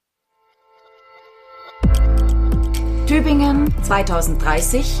Tübingen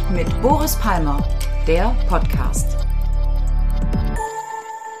 2030 mit Boris Palmer, der Podcast.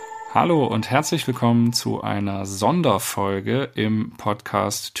 Hallo und herzlich willkommen zu einer Sonderfolge im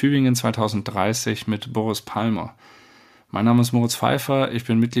Podcast Tübingen 2030 mit Boris Palmer. Mein Name ist Moritz Pfeiffer, ich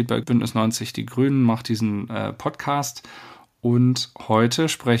bin Mitglied bei Bündnis 90 Die Grünen, mache diesen Podcast und heute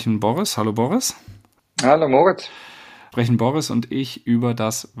sprechen Boris, hallo Boris. Hallo Moritz. Sprechen Boris und ich über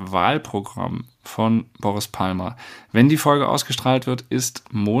das Wahlprogramm von Boris Palmer. Wenn die Folge ausgestrahlt wird, ist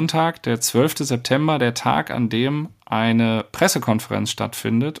Montag, der 12. September, der Tag, an dem eine Pressekonferenz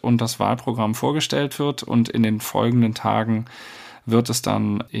stattfindet und das Wahlprogramm vorgestellt wird, und in den folgenden Tagen wird es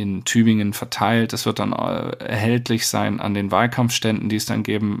dann in Tübingen verteilt. Es wird dann erhältlich sein an den Wahlkampfständen, die es dann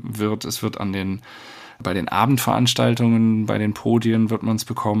geben wird. Es wird bei den Abendveranstaltungen, bei den Podien wird man es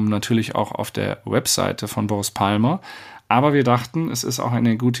bekommen, natürlich auch auf der Webseite von Boris Palmer. Aber wir dachten, es ist auch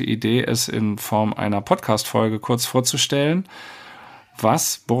eine gute Idee, es in Form einer Podcast-Folge kurz vorzustellen,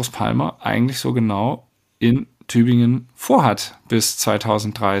 was Boris Palmer eigentlich so genau in Tübingen vorhat bis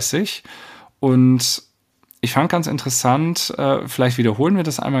 2030. Und ich fand ganz interessant, vielleicht wiederholen wir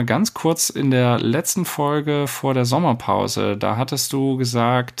das einmal ganz kurz in der letzten Folge vor der Sommerpause. Da hattest du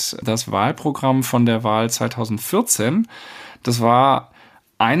gesagt, das Wahlprogramm von der Wahl 2014, das war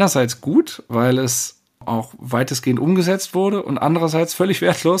einerseits gut, weil es auch weitestgehend umgesetzt wurde, und andererseits völlig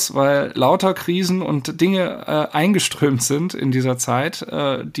wertlos, weil lauter Krisen und Dinge eingeströmt sind in dieser Zeit,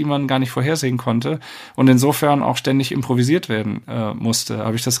 die man gar nicht vorhersehen konnte und insofern auch ständig improvisiert werden musste.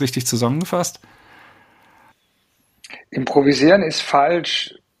 Habe ich das richtig zusammengefasst? Improvisieren ist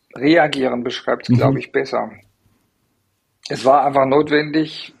falsch, reagieren beschreibt es, glaube ich, besser. Es war einfach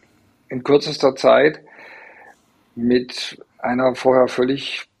notwendig, in kürzester Zeit mit einer vorher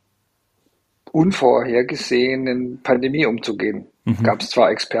völlig unvorhergesehenen Pandemie umzugehen. Gab es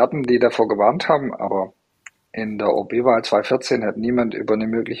zwar Experten, die davor gewarnt haben, aber in der OB-Wahl 2014 hat niemand über eine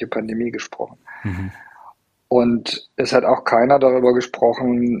mögliche Pandemie gesprochen. Und es hat auch keiner darüber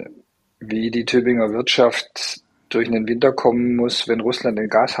gesprochen, wie die Tübinger Wirtschaft durch den Winter kommen muss, wenn Russland den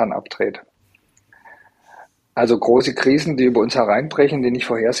Gashahn abdreht. Also große Krisen, die über uns hereinbrechen, die nicht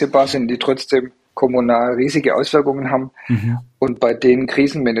vorhersehbar sind, die trotzdem kommunal riesige Auswirkungen haben und bei denen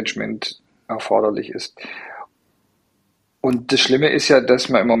Krisenmanagement erforderlich ist. Und das Schlimme ist ja, dass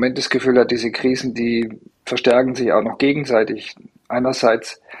man im Moment das Gefühl hat, diese Krisen, die verstärken sich auch noch gegenseitig.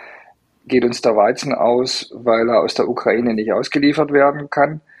 Einerseits geht uns der Weizen aus, weil er aus der Ukraine nicht ausgeliefert werden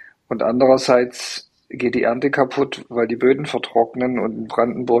kann, und andererseits geht die Ernte kaputt, weil die Böden vertrocknen und in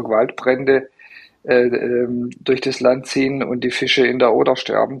Brandenburg Waldbrände durch das Land ziehen und die Fische in der Oder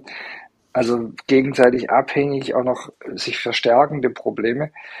sterben. Also gegenseitig abhängig, auch noch sich verstärkende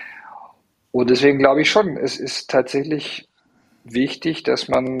Probleme. Und deswegen glaube ich schon, es ist tatsächlich wichtig, dass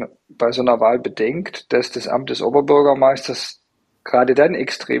man bei so einer Wahl bedenkt, dass das Amt des Oberbürgermeisters gerade dann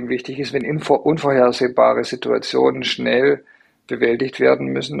extrem wichtig ist, wenn unvorhersehbare Situationen schnell bewältigt werden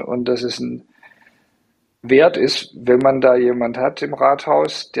müssen, und dass es ein Wert ist, wenn man da jemand hat im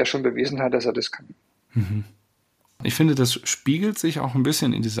Rathaus, der schon bewiesen hat, dass er das kann. Ich finde, das spiegelt sich auch ein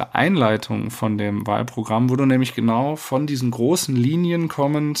bisschen in dieser Einleitung von dem Wahlprogramm, wo du nämlich genau von diesen großen Linien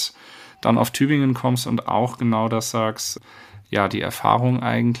kommend dann auf Tübingen kommst und auch genau das sagst, ja, die Erfahrung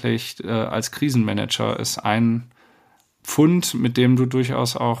eigentlich als Krisenmanager ist ein Pfund, mit dem du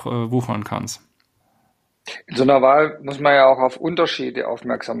durchaus auch wuchern kannst. In so einer Wahl muss man ja auch auf Unterschiede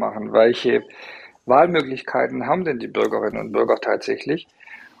aufmerksam machen. Welche Wahlmöglichkeiten haben denn die Bürgerinnen und Bürger tatsächlich?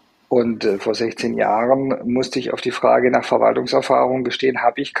 Und vor 16 Jahren musste ich auf die Frage nach Verwaltungserfahrung gestehen,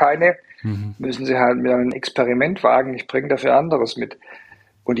 habe ich keine. Müssen Sie halt mir ein Experiment wagen, ich bringe dafür anderes mit.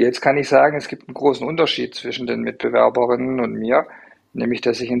 Und jetzt kann ich sagen, es gibt einen großen Unterschied zwischen den Mitbewerberinnen und mir, nämlich,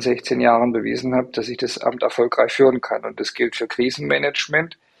 dass ich in 16 Jahren bewiesen habe, dass ich das Amt erfolgreich führen kann. Und das gilt für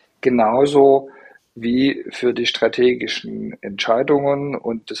Krisenmanagement genauso wie für die strategischen Entscheidungen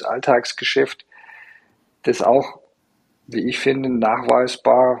und das Alltagsgeschäft, das auch, wie ich finde,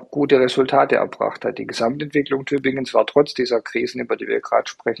 nachweisbar gute Resultate erbracht hat. Die Gesamtentwicklung Tübingens war trotz dieser Krisen, über die wir gerade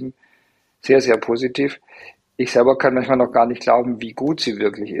sprechen, sehr, sehr positiv. Ich selber kann manchmal noch gar nicht glauben, wie gut sie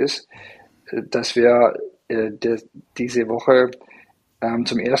wirklich ist, dass wir diese Woche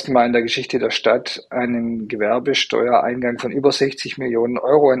zum ersten Mal in der Geschichte der Stadt einen Gewerbesteuereingang von über 60 Millionen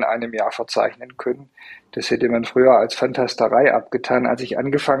Euro in einem Jahr verzeichnen können. Das hätte man früher als Phantasterei abgetan. Als ich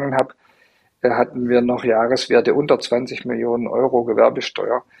angefangen habe, hatten wir noch Jahreswerte unter 20 Millionen Euro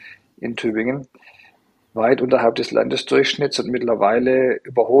Gewerbesteuer in Tübingen, weit unterhalb des Landesdurchschnitts, und mittlerweile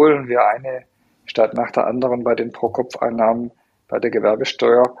überholen wir eine Stadt nach der anderen bei den Pro-Kopf-Einnahmen bei der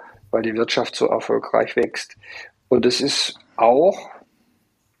Gewerbesteuer, weil die Wirtschaft so erfolgreich wächst. Und es ist auch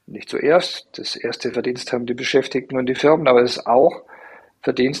nicht zuerst. Das erste Verdienst haben die Beschäftigten und die Firmen, aber es ist auch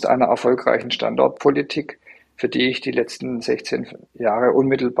Verdienst einer erfolgreichen Standortpolitik, für die ich die letzten 16 Jahre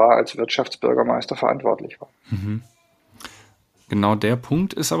unmittelbar als Wirtschaftsbürgermeister verantwortlich war. Mhm. Genau der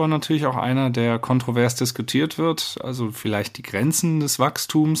Punkt ist aber natürlich auch einer, der kontrovers diskutiert wird. Also vielleicht die Grenzen des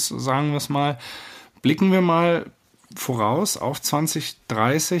Wachstums, sagen wir es mal. Blicken wir mal voraus auf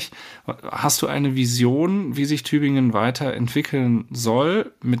 2030. Hast du eine Vision, wie sich Tübingen weiterentwickeln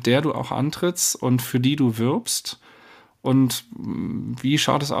soll, mit der du auch antrittst und für die du wirbst? Und wie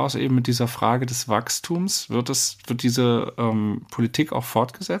schaut es aus eben mit dieser Frage des Wachstums? Wird diese Politik auch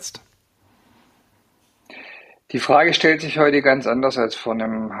fortgesetzt? Die Frage stellt sich heute ganz anders als vor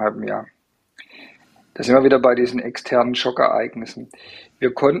einem halben Jahr. Da sind wir wieder bei diesen externen Schockereignissen.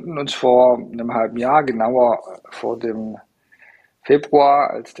 Wir konnten uns vor einem halben Jahr, genauer vor dem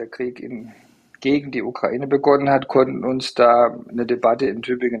Februar, als der Krieg gegen die Ukraine begonnen hat, konnten uns da eine Debatte in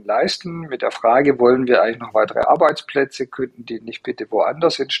Tübingen leisten mit der Frage, wollen wir eigentlich noch weitere Arbeitsplätze, könnten die nicht bitte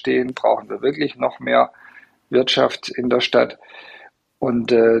woanders entstehen, brauchen wir wirklich noch mehr Wirtschaft in der Stadt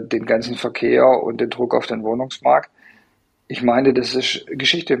und den ganzen Verkehr und den Druck auf den Wohnungsmarkt. Ich meine, das ist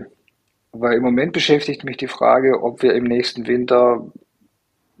Geschichte, weil im Moment beschäftigt mich die Frage, ob wir im nächsten Winter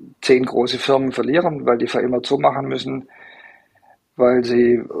 10 große Firmen verlieren, weil die für immer zumachen müssen, weil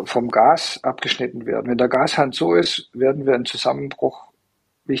sie vom Gas abgeschnitten werden. Wenn der Gashahn zu ist, werden wir einen Zusammenbruch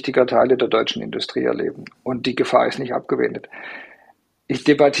wichtiger Teile der deutschen Industrie erleben. Und die Gefahr ist nicht abgewendet. Ich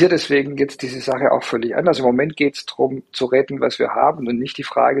debattiere deswegen jetzt diese Sache auch völlig anders. Im Moment geht es darum, zu retten, was wir haben und nicht die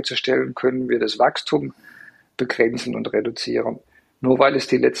Frage zu stellen, können wir das Wachstum begrenzen und reduzieren. Nur weil es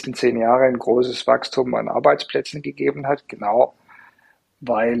die letzten 10 Jahre ein großes Wachstum an Arbeitsplätzen gegeben hat, genau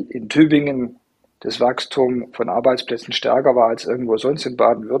weil in Tübingen das Wachstum von Arbeitsplätzen stärker war als irgendwo sonst in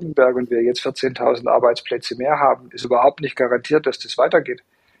Baden-Württemberg und wir jetzt 14.000 Arbeitsplätze mehr haben, ist überhaupt nicht garantiert, dass das weitergeht.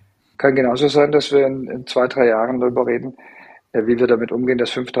 Kann genauso sein, dass wir in 2, 3 Jahren darüber reden, wie wir damit umgehen,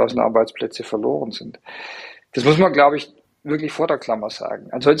 dass 5.000 Arbeitsplätze verloren sind. Das muss man, glaube ich, wirklich vor der Klammer sagen.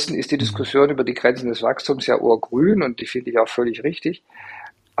 Ansonsten ist die Diskussion über die Grenzen des Wachstums ja urgrün und die finde ich auch völlig richtig.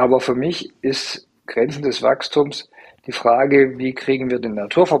 Aber für mich ist Grenzen des Wachstums die Frage, wie kriegen wir den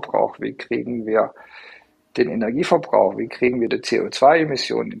Naturverbrauch, wie kriegen wir den Energieverbrauch, wie kriegen wir die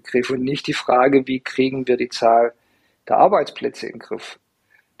CO2-Emissionen in den Griff und nicht die Frage, wie kriegen wir die Zahl der Arbeitsplätze in den Griff.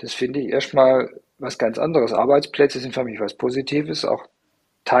 Das finde ich erstmal was ganz anderes. Arbeitsplätze sind für mich was Positives, auch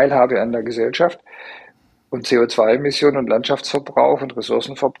Teilhabe an der Gesellschaft. Und CO2-Emissionen und Landschaftsverbrauch und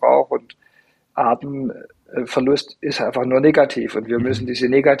Ressourcenverbrauch und Artenverlust ist einfach nur negativ. Und wir müssen diese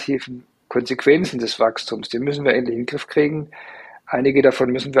negativen Konsequenzen des Wachstums, die müssen wir endlich in den Griff kriegen. Einige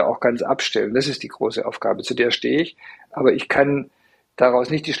davon müssen wir auch ganz abstellen. Das ist die große Aufgabe, zu der stehe ich. Aber ich kann daraus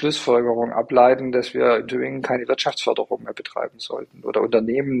nicht die Schlussfolgerung ableiten, dass wir in Tübingen keine Wirtschaftsförderung mehr betreiben sollten oder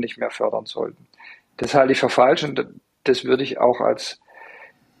Unternehmen nicht mehr fördern sollten. Das halte ich für falsch und das würde ich auch als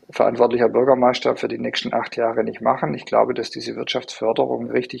verantwortlicher Bürgermeister für die nächsten 8 Jahre nicht machen. Ich glaube, dass diese Wirtschaftsförderung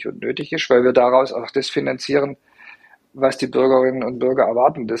richtig und nötig ist, weil wir daraus auch das finanzieren, was die Bürgerinnen und Bürger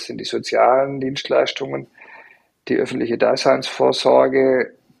erwarten. Das sind die sozialen Dienstleistungen, die öffentliche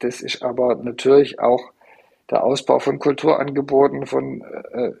Daseinsvorsorge. Das ist aber natürlich auch der Ausbau von Kulturangeboten, von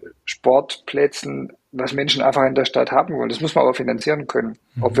Sportplätzen, was Menschen einfach in der Stadt haben wollen. Das muss man aber finanzieren können.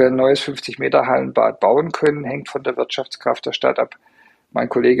 Ob wir ein neues 50-Meter-Hallenbad bauen können, hängt von der Wirtschaftskraft der Stadt ab. Mein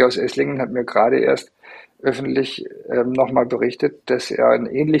Kollege aus Esslingen hat mir gerade erst öffentlich nochmal berichtet, dass er ein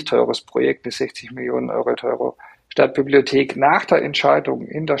ähnlich teures Projekt, eine 60 Millionen Euro teure Stadtbibliothek, nach der Entscheidung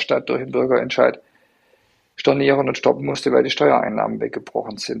in der Stadt durch den Bürgerentscheid stornieren und stoppen musste, weil die Steuereinnahmen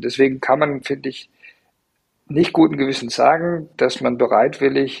weggebrochen sind. Deswegen kann man, finde ich, nicht guten Gewissens sagen, dass man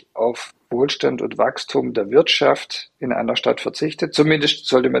bereitwillig auf Wohlstand und Wachstum der Wirtschaft in einer Stadt verzichtet. Zumindest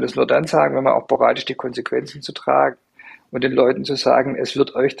sollte man das nur dann sagen, wenn man auch bereit ist, die Konsequenzen zu tragen und den Leuten zu sagen, es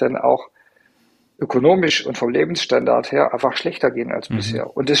wird euch dann auch ökonomisch und vom Lebensstandard her einfach schlechter gehen als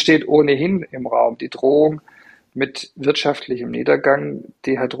bisher. Und es steht ohnehin im Raum die Drohung mit wirtschaftlichem Niedergang,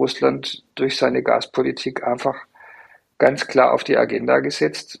 die hat Russland durch seine Gaspolitik einfach ganz klar auf die Agenda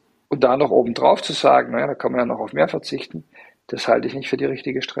gesetzt. Und da noch obendrauf zu sagen, naja, da kann man ja noch auf mehr verzichten, das halte ich nicht für die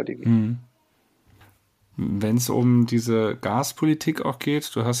richtige Strategie. Wenn es um diese Gaspolitik auch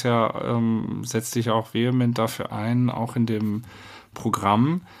geht, du hast ja, setzt dich auch vehement dafür ein, auch in dem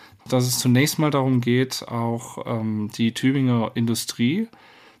Programm, dass es zunächst mal darum geht, auch die Tübinger Industrie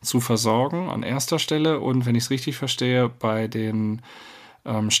zu versorgen an erster Stelle und, wenn ich es richtig verstehe, bei den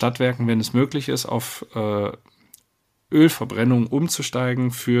Stadtwerken, wenn es möglich ist, auf Ölverbrennung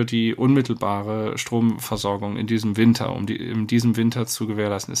umzusteigen für die unmittelbare Stromversorgung in diesem Winter, um in diesem Winter zu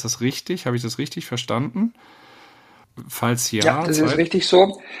gewährleisten. Ist das richtig? Habe ich das richtig verstanden? Falls ja, Ja, das ist richtig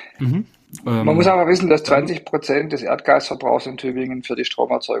so. Man muss aber wissen, dass 20% des Erdgasverbrauchs in Tübingen für die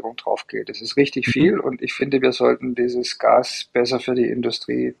Stromerzeugung drauf geht. Das ist richtig viel und ich finde, wir sollten dieses Gas besser für die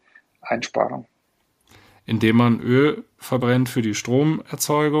Industrie einsparen. Indem man Öl verbrennt für die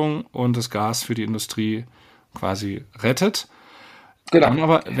Stromerzeugung und das Gas für die Industrie quasi rettet. Genau. Dann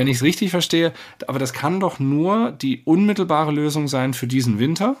aber, wenn ich es richtig verstehe, aber das kann doch nur die unmittelbare Lösung sein für diesen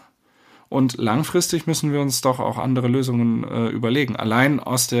Winter. Und langfristig müssen wir uns doch auch andere Lösungen überlegen. Allein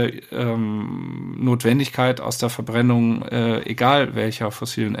aus der Notwendigkeit, aus der Verbrennung, egal welcher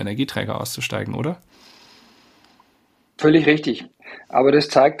fossilen Energieträger auszusteigen, oder? Völlig richtig. Aber das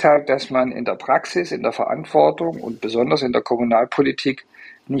zeigt halt, dass man in der Praxis, in der Verantwortung und besonders in der Kommunalpolitik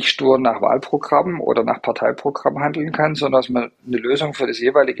nicht stur nach Wahlprogramm oder nach Parteiprogramm handeln kann, sondern dass man eine Lösung für das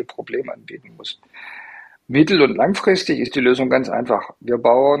jeweilige Problem anbieten muss. Mittel- und langfristig ist die Lösung ganz einfach. Wir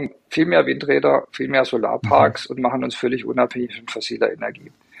bauen viel mehr Windräder, viel mehr Solarparks und machen uns völlig unabhängig von fossiler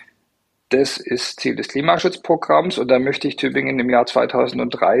Energie. Das ist Ziel des Klimaschutzprogramms und da möchte ich Tübingen im Jahr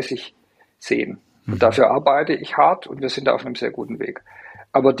 2030 sehen. Und dafür arbeite ich hart und wir sind da auf einem sehr guten Weg.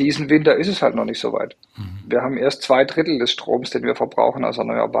 Aber diesen Winter ist es halt noch nicht so weit. Wir haben erst 2/3 des Stroms, den wir verbrauchen, aus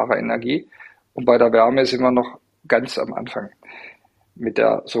erneuerbarer Energie. Und bei der Wärme sind wir noch ganz am Anfang mit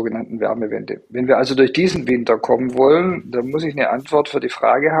der sogenannten Wärmewende. Wenn wir also durch diesen Winter kommen wollen, dann muss ich eine Antwort für die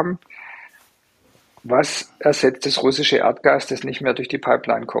Frage haben, was ersetzt das russische Erdgas, das nicht mehr durch die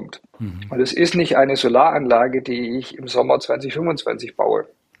Pipeline kommt? Und es ist nicht eine Solaranlage, die ich im Sommer 2025 baue.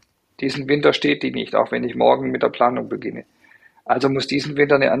 Diesen Winter steht die nicht, auch wenn ich morgen mit der Planung beginne. Also muss diesen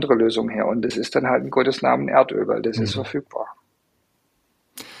Winter eine andere Lösung her. Und das ist dann halt in Gottes Namen Erdöl, weil das ist verfügbar.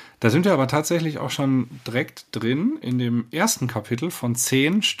 Da sind wir aber tatsächlich auch schon direkt drin in dem ersten Kapitel von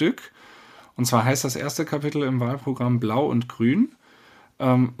 10 Stück. Und zwar heißt das erste Kapitel im Wahlprogramm Blau und Grün.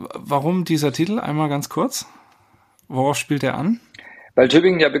 Warum dieser Titel? Einmal ganz kurz. Worauf spielt er an? Weil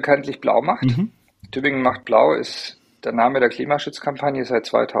Tübingen ja bekanntlich blau macht. Tübingen macht blau ist der Name der Klimaschutzkampagne seit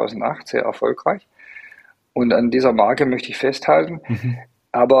 2008, sehr erfolgreich. Und an dieser Marke möchte ich festhalten.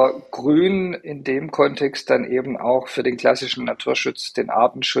 Aber grün in dem Kontext dann eben auch für den klassischen Naturschutz, den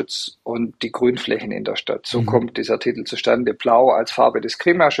Artenschutz und die Grünflächen in der Stadt. So kommt dieser Titel zustande. Blau als Farbe des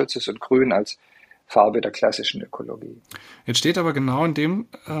Klimaschutzes und grün als Farbe der klassischen Ökologie. Jetzt steht aber genau in dem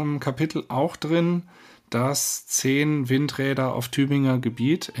Kapitel auch drin, dass 10 Windräder auf Tübinger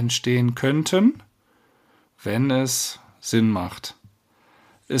Gebiet entstehen könnten, wenn es Sinn macht.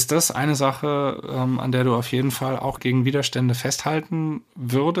 Ist das eine Sache, an der du auf jeden Fall auch gegen Widerstände festhalten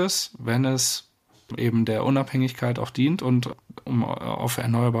würdest, wenn es eben der Unabhängigkeit auch dient und um auf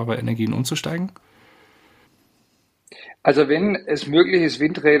erneuerbare Energien umzusteigen? Also wenn es möglich ist,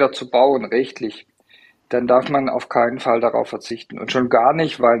 Windräder zu bauen, rechtlich, dann darf man auf keinen Fall darauf verzichten. Und schon gar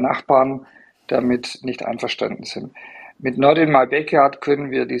nicht, weil Nachbarn damit nicht einverstanden sind. Mit Not in my backyard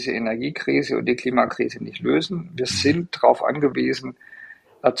können wir diese Energiekrise und die Klimakrise nicht lösen. Wir sind darauf angewiesen,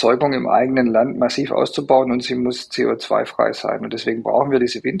 Erzeugung im eigenen Land massiv auszubauen und sie muss CO2-frei sein. Und deswegen brauchen wir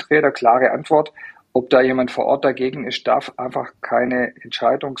diese Windräder. Klare Antwort. Ob da jemand vor Ort dagegen ist, darf einfach keine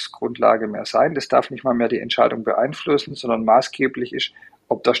Entscheidungsgrundlage mehr sein. Das darf nicht mal mehr die Entscheidung beeinflussen, sondern maßgeblich ist,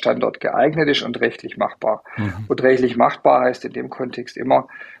 ob der Standort geeignet ist und rechtlich machbar. Und rechtlich machbar heißt in dem Kontext immer,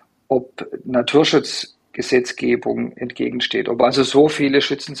 ob Naturschutzgesetzgebung entgegensteht. Ob also so viele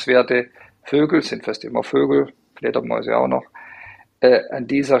schützenswerte Vögel, sind fast immer Vögel, Fledermäuse auch noch, an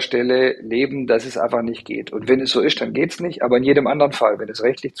dieser Stelle leben, dass es einfach nicht geht. Und wenn es so ist, dann geht es nicht. Aber in jedem anderen Fall, wenn es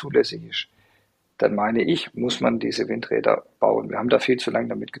rechtlich zulässig ist, dann meine ich, muss man diese Windräder bauen. Wir haben da viel zu lange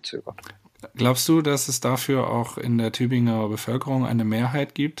damit gezögert. Glaubst du, dass es dafür auch in der Tübinger Bevölkerung eine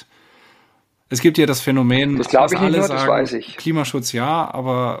Mehrheit gibt? Es gibt ja das Phänomen, das glaube dass ich nicht alle nur, sagen, das weiß ich. Klimaschutz ja,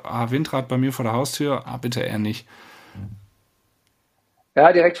 aber Windrad bei mir vor der Haustür, bitte eher nicht.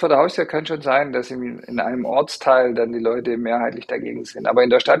 Ja, direkt vor der Haustür kann schon sein, dass in einem Ortsteil dann die Leute mehrheitlich dagegen sind. Aber in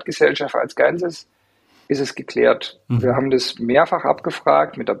der Stadtgesellschaft als Ganzes ist es geklärt. Wir haben das mehrfach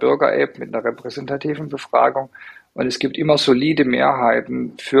abgefragt mit der Bürger-App, mit einer repräsentativen Befragung. Und es gibt immer solide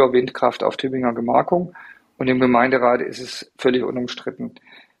Mehrheiten für Windkraft auf Tübinger Gemarkung. Und im Gemeinderat ist es völlig unumstritten.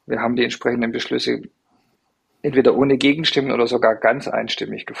 Wir haben die entsprechenden Beschlüsse entweder ohne Gegenstimmen oder sogar ganz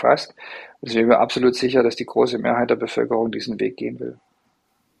einstimmig gefasst. Und sind wir absolut sicher, dass die große Mehrheit der Bevölkerung diesen Weg gehen will.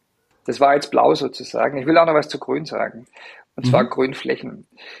 Das war jetzt blau sozusagen. Ich will auch noch was zu Grün sagen. Und zwar Grünflächen.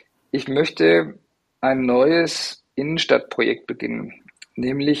 Ich möchte ein neues Innenstadtprojekt beginnen,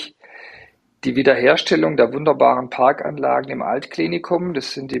 nämlich die Wiederherstellung der wunderbaren Parkanlagen im Altklinikum.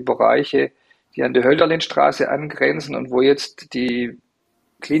 Das sind die Bereiche, die an der Hölderlinstraße angrenzen und wo jetzt die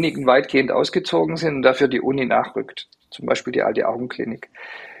Kliniken weitgehend ausgezogen sind und dafür die Uni nachrückt. Zum Beispiel die alte Augenklinik.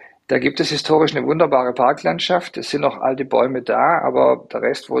 Da gibt es historisch eine wunderbare Parklandschaft. Es sind noch alte Bäume da, aber der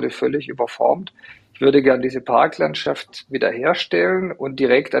Rest wurde völlig überformt. Ich würde gern diese Parklandschaft wiederherstellen und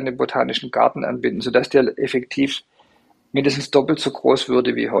direkt an den Botanischen Garten anbinden, sodass der effektiv mindestens doppelt so groß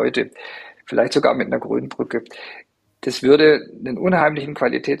würde wie heute. Vielleicht sogar mit einer Grünbrücke. Das würde einen unheimlichen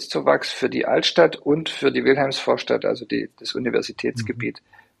Qualitätszuwachs für die Altstadt und für die Wilhelmsvorstadt, also das Universitätsgebiet,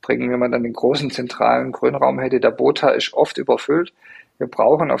 bringen, wenn man dann den großen zentralen Grünraum hätte. Der Botha ist oft überfüllt. Wir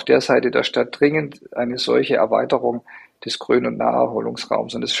brauchen auf der Seite der Stadt dringend eine solche Erweiterung des Grün- und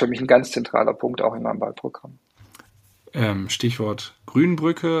Naherholungsraums. Und das ist für mich ein ganz zentraler Punkt auch in meinem Wahlprogramm. Stichwort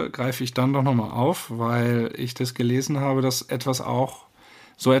Grünbrücke greife ich dann doch nochmal auf, weil ich das gelesen habe, dass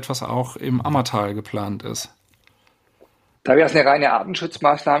so etwas auch im Ammertal geplant ist. Da wäre es eine reine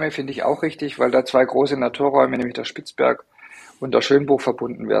Artenschutzmaßnahme, finde ich auch richtig, weil da zwei große Naturräume, nämlich der Spitzberg und der Schönbuch,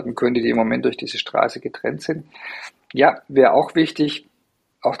 verbunden werden könnte, die im Moment durch diese Straße getrennt sind. Ja, wäre auch wichtig.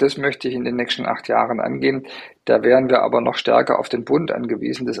 Auch das möchte ich in den nächsten 8 Jahren angehen. Da wären wir aber noch stärker auf den Bund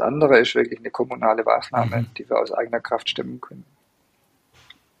angewiesen. Das andere ist wirklich eine kommunale Maßnahme, die wir aus eigener Kraft stemmen können.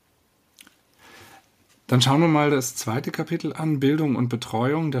 Dann schauen wir mal das zweite Kapitel an, Bildung und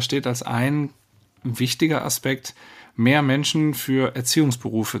Betreuung. Da steht als ein wichtiger Aspekt, mehr Menschen für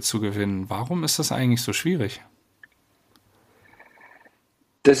Erziehungsberufe zu gewinnen. Warum ist das eigentlich so schwierig?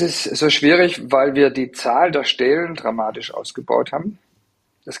 Das ist so schwierig, weil wir die Zahl der Stellen dramatisch ausgebaut haben.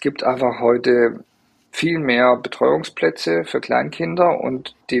 Es gibt einfach heute viel mehr Betreuungsplätze für Kleinkinder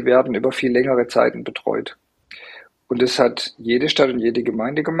und die werden über viel längere Zeiten betreut. Und das hat jede Stadt und jede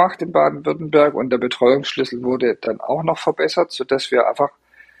Gemeinde gemacht in Baden-Württemberg und der Betreuungsschlüssel wurde dann auch noch verbessert, sodass wir einfach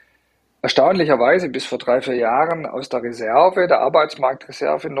erstaunlicherweise bis vor 3-4 Jahren aus der Reserve, der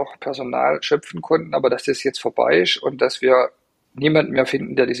Arbeitsmarktreserve, noch Personal schöpfen konnten, aber dass das jetzt vorbei ist und dass wir niemanden mehr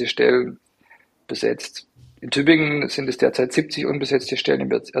finden, der diese Stellen besetzt. In Tübingen sind es derzeit 70 unbesetzte Stellen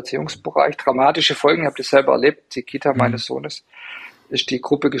im Erziehungsbereich. Dramatische Folgen, ich habe das selber erlebt. Die Kita meines Sohnes ist die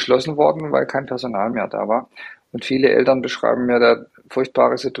Gruppe geschlossen worden, weil kein Personal mehr da war. Und viele Eltern beschreiben mir da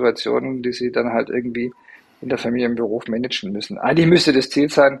furchtbare Situationen, die sie dann halt irgendwie in der Familie im Beruf managen müssen. Eigentlich müsste das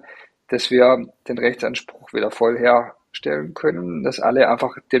Ziel sein, dass wir den Rechtsanspruch wieder voll herstellen können, dass alle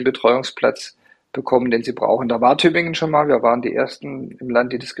einfach den Betreuungsplatz bekommen, den sie brauchen. Da war Tübingen schon mal, wir waren die Ersten im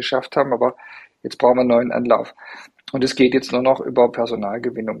Land, die das geschafft haben, aber jetzt brauchen wir einen neuen Anlauf. Und es geht jetzt nur noch über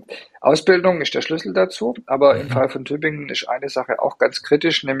Personalgewinnung. Ausbildung ist der Schlüssel dazu, aber im Fall von Tübingen ist eine Sache auch ganz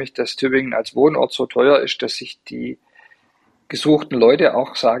kritisch, nämlich dass Tübingen als Wohnort so teuer ist, dass sich die gesuchten Leute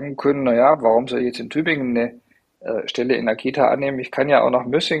auch sagen können, naja, warum soll ich jetzt in Tübingen eine Stelle in der Kita annehmen? Ich kann ja auch nach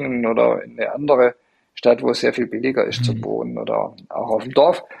Mössingen oder in eine andere Stadt, wo es sehr viel billiger ist zum Wohnen, oder auch auf dem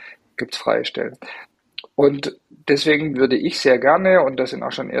Dorf gibt es freie Stellen. Und deswegen würde ich sehr gerne, und da sind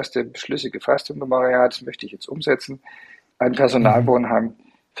auch schon erste Beschlüsse gefasst im Gemeinderat, das möchte ich jetzt umsetzen, ein Personalwohnheim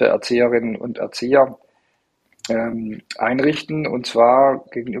für Erzieherinnen und Erzieher einrichten, und zwar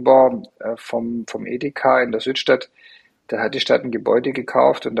gegenüber vom Edeka in der Südstadt. Da hat die Stadt ein Gebäude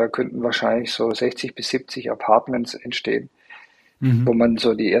gekauft und da könnten wahrscheinlich so 60 bis 70 Apartments entstehen, wo man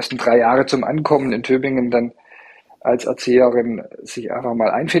so die ersten 3 Jahre zum Ankommen in Tübingen dann als Erzieherin sich einfach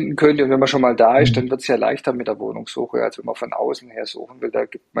mal einfinden könnte. Und wenn man schon mal da ist, dann wird es ja leichter mit der Wohnungssuche, als wenn man von außen her suchen will. Da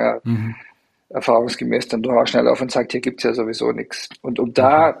gibt man ja erfahrungsgemäß dann doch auch schnell auf und sagt, hier gibt es ja sowieso nichts. Und um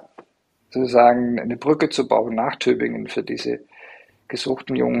da sozusagen eine Brücke zu bauen nach Tübingen für diese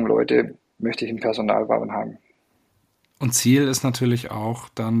gesuchten jungen Leute, möchte ich ein Personalwohnheim. Und Ziel ist natürlich auch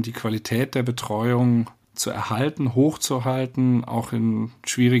dann die Qualität der Betreuung zu erhalten, hochzuhalten, auch in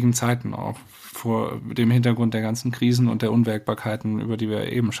schwierigen Zeiten, auch vor dem Hintergrund der ganzen Krisen und der Unwägbarkeiten, über die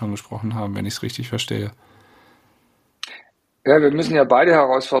wir eben schon gesprochen haben, wenn ich es richtig verstehe. Ja, wir müssen ja beide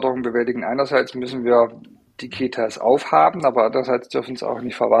Herausforderungen bewältigen. Einerseits müssen wir die Kitas aufhaben, aber andererseits dürfen es auch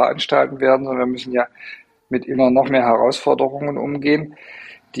nicht Verwahranstalten werden, sondern wir müssen ja mit immer noch mehr Herausforderungen umgehen.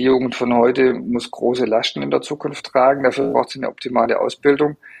 Die Jugend von heute muss große Lasten in der Zukunft tragen. Dafür braucht sie eine optimale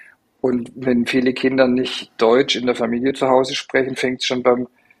Ausbildung. Und wenn viele Kinder nicht Deutsch in der Familie zu Hause sprechen, fängt es schon beim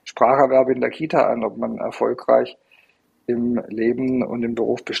Spracherwerb in der Kita an, ob man erfolgreich im Leben und im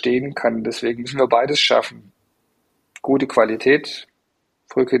Beruf bestehen kann. Deswegen müssen wir beides schaffen. Gute Qualität,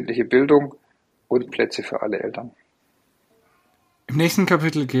 frühkindliche Bildung und Plätze für alle Eltern. Im nächsten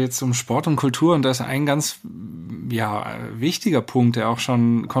Kapitel geht es um Sport und Kultur und da ist ein ganz wichtiger Punkt, der auch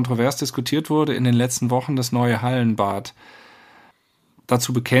schon kontrovers diskutiert wurde in den letzten Wochen, das neue Hallenbad.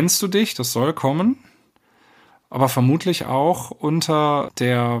 Dazu bekennst du dich, das soll kommen, aber vermutlich auch unter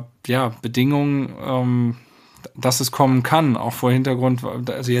der Bedingung, dass es kommen kann, auch vor Hintergrund,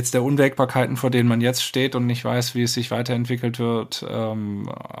 also jetzt der Unwägbarkeiten, vor denen man jetzt steht und nicht weiß, wie es sich weiterentwickelt wird,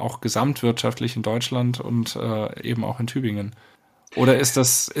 auch gesamtwirtschaftlich in Deutschland und eben auch in Tübingen. Oder ist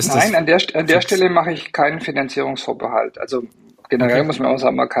das Nein, an der Stelle mache ich keinen Finanzierungsvorbehalt. Also generell muss man auch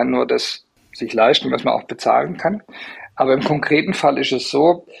sagen, man kann nur das sich leisten, was man auch bezahlen kann. Aber im konkreten Fall ist es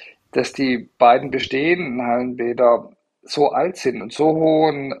so, dass die beiden bestehenden Hallenbäder so alt sind und so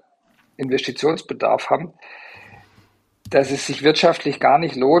hohen Investitionsbedarf haben, dass es sich wirtschaftlich gar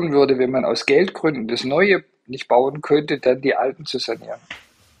nicht lohnen würde, wenn man aus Geldgründen das Neue nicht bauen könnte, dann die alten zu sanieren.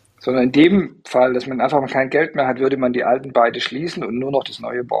 Sondern in dem Fall, dass man einfach kein Geld mehr hat, würde man die alten beide schließen und nur noch das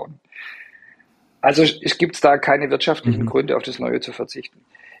Neue bauen. Also es gibt da keine wirtschaftlichen Gründe, auf das Neue zu verzichten.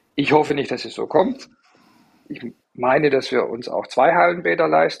 Ich hoffe nicht, dass es so kommt. Ich meine, dass wir uns auch 2 Hallenbäder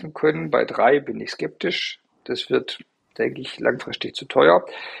leisten können. Bei 3 bin ich skeptisch. Das wird, denke ich, langfristig zu teuer.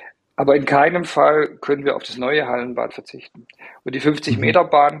 Aber in keinem Fall können wir auf das neue Hallenbad verzichten. Und die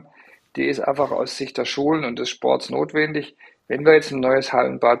 50-Meter-Bahn, die ist einfach aus Sicht der Schulen und des Sports notwendig. Wenn wir jetzt ein neues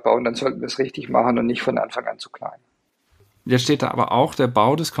Hallenbad bauen, dann sollten wir es richtig machen und nicht von Anfang an zu klein. Jetzt steht da aber auch der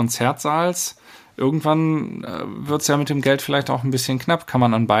Bau des Konzertsaals. Irgendwann wird es ja mit dem Geld vielleicht auch ein bisschen knapp. Kann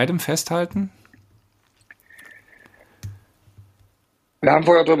man an beidem festhalten? Wir haben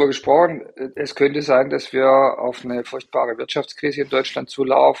vorher darüber gesprochen, es könnte sein, dass wir auf eine furchtbare Wirtschaftskrise in Deutschland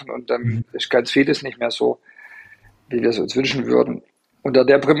zulaufen und dann ist ganz vieles nicht mehr so, wie wir es uns wünschen würden. Unter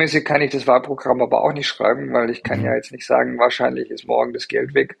der Prämisse kann ich das Wahlprogramm aber auch nicht schreiben, weil ich kann ja jetzt nicht sagen, wahrscheinlich ist morgen das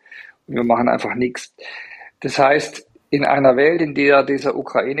Geld weg und wir machen einfach nichts. Das heißt, in einer Welt, in der dieser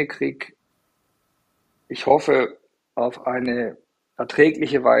Ukraine-Krieg, ich hoffe, auf eine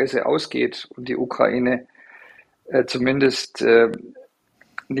erträgliche Weise ausgeht und die Ukraine zumindest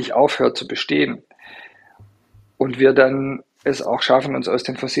nicht aufhört zu bestehen und wir dann es auch schaffen, uns aus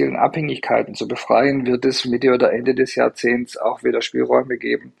den fossilen Abhängigkeiten zu befreien, wird es Mitte oder Ende des Jahrzehnts auch wieder Spielräume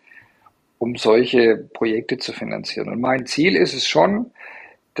geben, um solche Projekte zu finanzieren. Und mein Ziel ist es schon,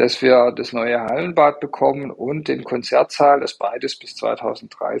 dass wir das neue Hallenbad bekommen und den Konzertsaal, das beides bis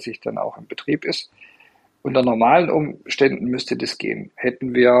 2030 dann auch in Betrieb ist. Unter normalen Umständen müsste das gehen.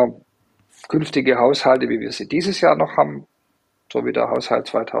 Hätten wir künftige Haushalte, wie wir sie dieses Jahr noch haben, so wie der Haushalt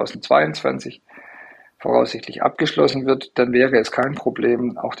 2022 voraussichtlich abgeschlossen wird, dann wäre es kein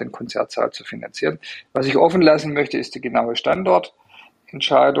Problem, auch den Konzertsaal zu finanzieren. Was ich offen lassen möchte, ist die genaue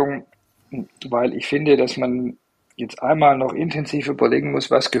Standortentscheidung, weil ich finde, dass man jetzt einmal noch intensiv überlegen muss,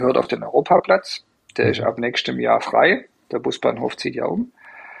 was gehört auf den Europaplatz. Der ist ab nächstem Jahr frei. Der Busbahnhof zieht ja um.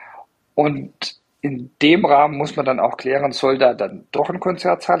 Und in dem Rahmen muss man dann auch klären, soll da dann doch ein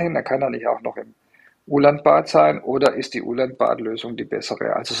Konzertsaal hin? Da kann er nicht auch noch im Ulandbad sein oder ist die Ulandbad-Lösung die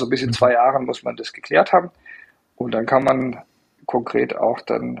bessere? Also so bis in 2 Jahren muss man das geklärt haben und dann kann man konkret auch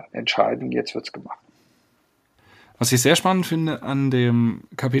dann entscheiden, jetzt wird's gemacht. Was ich sehr spannend finde an dem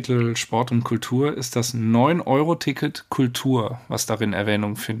Kapitel Sport und Kultur ist das 9-Euro-Ticket Kultur, was darin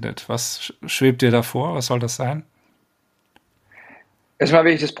Erwähnung findet. Was schwebt dir da vor? Was soll das sein? Erstmal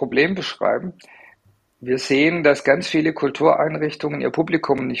will ich das Problem beschreiben. Wir sehen, dass ganz viele Kultureinrichtungen ihr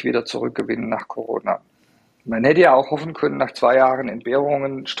Publikum nicht wieder zurückgewinnen nach Corona. Man hätte ja auch hoffen können, nach 2 Jahren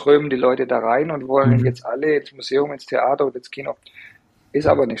Entbehrungen strömen die Leute da rein und wollen jetzt alle ins Museum, ins Theater und ins Kino. Ist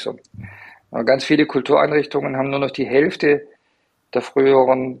aber nicht so. Ganz viele Kultureinrichtungen haben nur noch die Hälfte der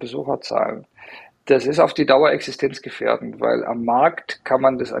früheren Besucherzahlen. Das ist auf die Dauer existenzgefährdend, weil am Markt kann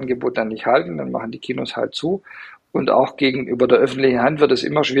man das Angebot dann nicht halten, dann machen die Kinos halt zu. Und auch gegenüber der öffentlichen Hand wird es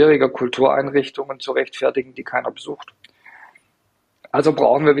immer schwieriger, Kultureinrichtungen zu rechtfertigen, die keiner besucht. Also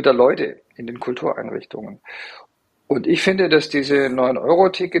brauchen wir wieder Leute in den Kultureinrichtungen. Und ich finde, dass diese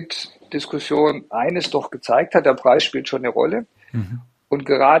 9-Euro-Ticket-Diskussion eines doch gezeigt hat, der Preis spielt schon eine Rolle. Und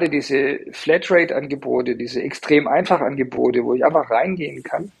gerade diese Flatrate-Angebote, diese extrem einfach Angebote, wo ich einfach reingehen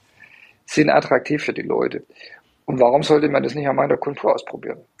kann, sind attraktiv für die Leute. Und warum sollte man das nicht einmal in der Kultur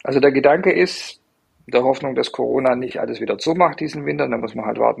ausprobieren? Also der Gedanke ist, in der Hoffnung, dass Corona nicht alles wieder zumacht diesen Winter, dann muss man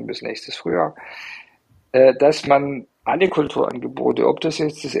halt warten bis nächstes Frühjahr, dass man alle Kulturangebote, ob das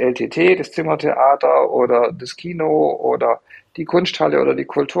jetzt das LTT, das Zimmertheater oder das Kino oder die Kunsthalle oder die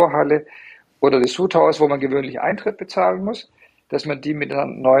Kulturhalle oder das Sudhaus, wo man gewöhnlich Eintritt bezahlen muss, dass man die mit einer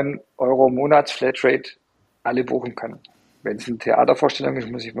 9 € Monats-Flatrate alle buchen kann. Wenn es eine Theatervorstellung ist,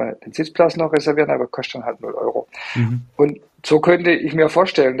 muss ich mal den Sitzplatz noch reservieren, aber kostet dann halt 0 €. Und so könnte ich mir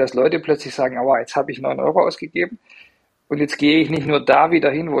vorstellen, dass Leute plötzlich sagen, aber jetzt habe ich 9 € ausgegeben und jetzt gehe ich nicht nur da wieder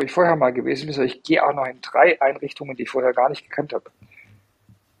hin, wo ich vorher mal gewesen bin, sondern ich gehe auch noch in 3 Einrichtungen, die ich vorher gar nicht gekannt habe.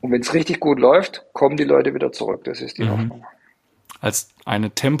 Und wenn es richtig gut läuft, kommen die Leute wieder zurück. Das ist die Hoffnung. Als eine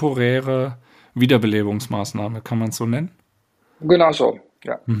temporäre Wiederbelebungsmaßnahme, kann man es so nennen? Genau so,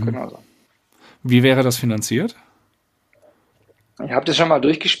 ja, genau so. Wie wäre das finanziert? Ich habe das schon mal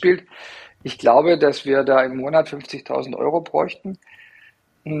durchgespielt. Ich glaube, dass wir da im Monat 50.000 € bräuchten.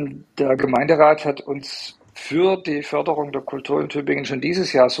 Der Gemeinderat hat uns für die Förderung der Kultur in Tübingen schon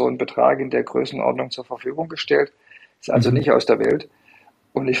dieses Jahr so einen Betrag in der Größenordnung zur Verfügung gestellt. Ist also nicht aus der Welt.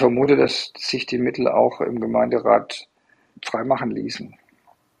 Und ich vermute, dass sich die Mittel auch im Gemeinderat freimachen ließen.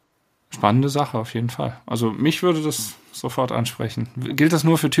 Spannende Sache auf jeden Fall. Also mich würde das sofort ansprechen. Gilt das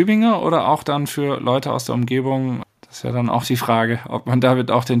nur für Tübinger oder auch dann für Leute aus der Umgebung? Das ist ja dann auch die Frage, ob man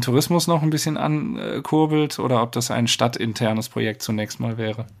damit auch den Tourismus noch ein bisschen ankurbelt oder ob das ein stadtinternes Projekt zunächst mal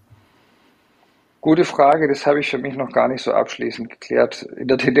wäre. Gute Frage, das habe ich für mich noch gar nicht so abschließend geklärt. In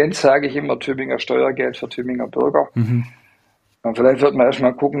der Tendenz sage ich immer Tübinger Steuergeld für Tübinger Bürger. Und vielleicht wird man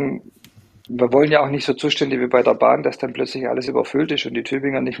erstmal gucken, wir wollen ja auch nicht so Zustände wie bei der Bahn, dass dann plötzlich alles überfüllt ist und die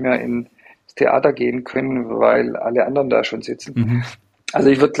Tübinger nicht mehr ins Theater gehen können, weil alle anderen da schon sitzen. Also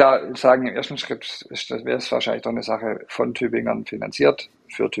ich würde klar sagen, im ersten Schritt wäre es wahrscheinlich doch eine Sache von Tübingern finanziert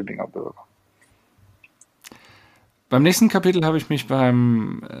für Tübinger Bürger. Beim nächsten Kapitel habe ich mich bei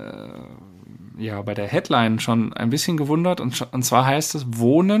der Headline schon ein bisschen gewundert und zwar heißt es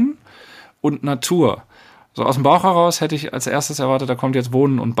Wohnen und Natur. So aus dem Bauch heraus hätte ich als erstes erwartet, da kommt jetzt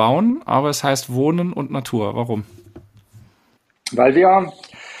Wohnen und Bauen, aber es heißt Wohnen und Natur. Warum? Weil wir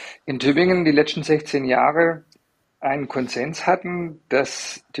in Tübingen die letzten 16 Jahre einen Konsens hatten,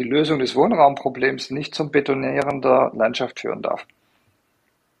 dass die Lösung des Wohnraumproblems nicht zum Betonieren der Landschaft führen darf.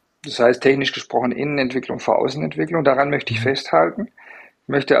 Das heißt technisch gesprochen Innenentwicklung vor Außenentwicklung. Daran möchte ich festhalten. Ich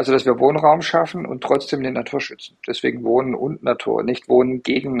möchte also, dass wir Wohnraum schaffen und trotzdem die Natur schützen. Deswegen Wohnen und Natur, nicht Wohnen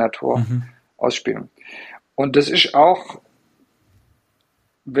gegen Natur ausspielen. Und das ist auch,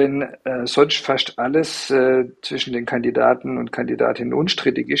 wenn sonst fast alles zwischen den Kandidaten und Kandidatinnen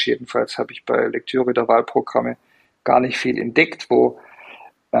unstrittig ist, jedenfalls habe ich bei Lektüre der Wahlprogramme gar nicht viel entdeckt, wo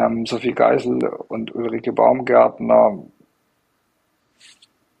Sophie Geisel und Ulrike Baumgärtner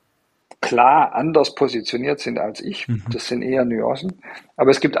klar anders positioniert sind als ich. Das sind eher Nuancen. Aber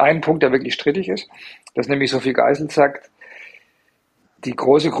es gibt einen Punkt, der wirklich strittig ist, dass nämlich Sophie Geisel sagt, die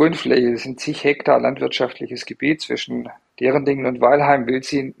große Grünfläche, das sind zig Hektar landwirtschaftliches Gebiet zwischen Derendingen und Weilheim, will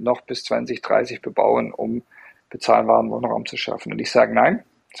sie noch bis 2030 bebauen, um bezahlbaren Wohnraum zu schaffen. Und ich sage nein,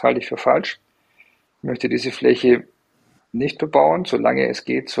 das halte ich für falsch. Ich möchte diese Fläche nicht bebauen, solange es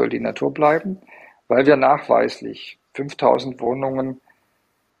geht, soll die Natur bleiben, weil wir nachweislich 5000 Wohnungen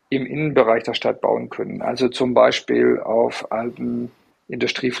im Innenbereich der Stadt bauen können. Also zum Beispiel auf alten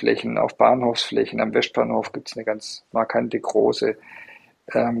Industrieflächen, auf Bahnhofsflächen. Am Westbahnhof gibt es eine ganz markante große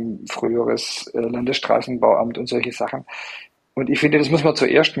früheres Landesstraßenbauamt und solche Sachen. Und ich finde, das muss man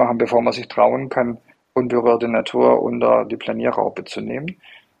zuerst machen, bevor man sich trauen kann, unberührte Natur unter die Planierraupe zu nehmen.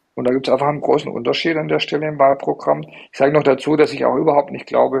 Und da gibt es einfach einen großen Unterschied an der Stelle im Wahlprogramm. Ich sage noch dazu, dass ich auch überhaupt nicht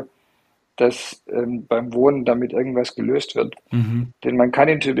glaube, dass beim Wohnen damit irgendwas gelöst wird. Denn man kann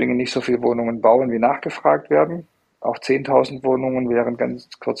in Tübingen nicht so viele Wohnungen bauen, wie nachgefragt werden. Auch 10.000 Wohnungen wären ganz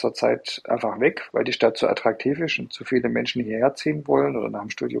kurzer Zeit einfach weg, weil die Stadt so attraktiv ist und zu viele Menschen hierher ziehen wollen oder nach dem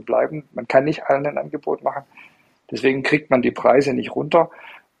Studium bleiben. Man kann nicht allen ein Angebot machen. Deswegen kriegt man die Preise nicht runter.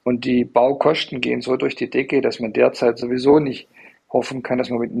 Und die Baukosten gehen so durch die Decke, dass man derzeit sowieso nicht hoffen kann, dass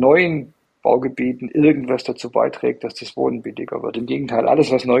man mit neuen Baugebieten irgendwas dazu beiträgt, dass das Wohnen billiger wird. Im Gegenteil,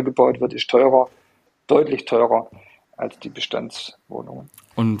 alles, was neu gebaut wird, ist teurer, deutlich teurer als die Bestandswohnungen.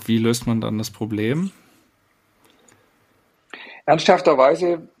 Und wie löst man dann das Problem?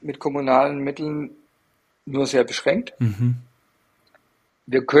 Ernsthafterweise mit kommunalen Mitteln nur sehr beschränkt.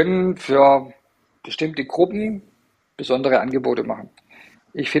 Wir können für bestimmte Gruppen besondere Angebote machen.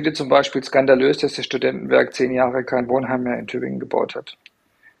 Ich finde zum Beispiel skandalös, dass das Studentenwerk 10 Jahre kein Wohnheim mehr in Tübingen gebaut hat.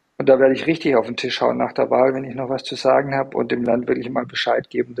 Und da werde ich richtig auf den Tisch hauen nach der Wahl, wenn ich noch was zu sagen habe und dem Land wirklich mal Bescheid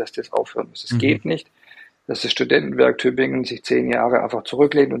geben, dass das aufhören muss. Es geht nicht, dass das Studentenwerk Tübingen sich 10 Jahre einfach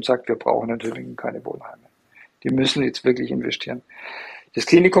zurücklehnt und sagt, wir brauchen in Tübingen keine Wohnheime. Die müssen jetzt wirklich investieren. Das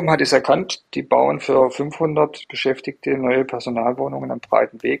Klinikum hat es erkannt, die bauen für 500 Beschäftigte neue Personalwohnungen am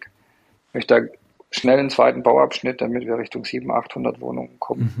breiten Weg. Ich möchte da schnell einen zweiten Bauabschnitt, damit wir Richtung 700, 800 Wohnungen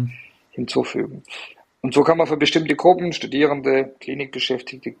kommen, hinzufügen. Und so kann man für bestimmte Gruppen, Studierende,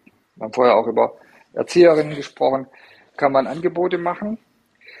 Klinikbeschäftigte, wir haben vorher auch über Erzieherinnen gesprochen, kann man Angebote machen.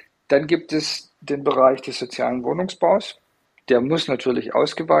 Dann gibt es den Bereich des sozialen Wohnungsbaus. Der muss natürlich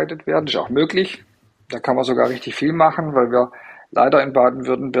ausgeweitet werden, das ist auch möglich. Da kann man sogar richtig viel machen, weil wir leider in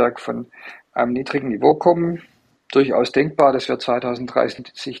Baden-Württemberg von einem niedrigen Niveau kommen. Durchaus denkbar, dass wir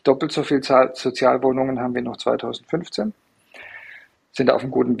 2030 doppelt so viel Sozialwohnungen haben wie noch 2015. Sind auf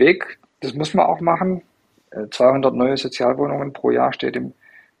einem guten Weg. Das muss man auch machen. 200 neue Sozialwohnungen pro Jahr steht im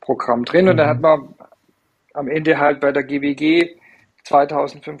Programm drin. Und dann hat man am Ende halt bei der GWG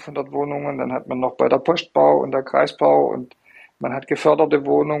 2500 Wohnungen. Dann hat man noch bei der Postbau und der Kreisbau und man hat geförderte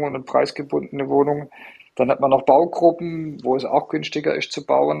Wohnungen und preisgebundene Wohnungen. Dann hat man noch Baugruppen, wo es auch günstiger ist zu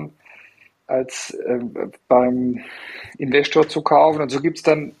bauen. beim Investor zu kaufen. Und so gibt es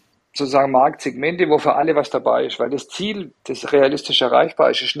dann sozusagen Marktsegmente, wo für alle was dabei ist. Weil das Ziel, das realistisch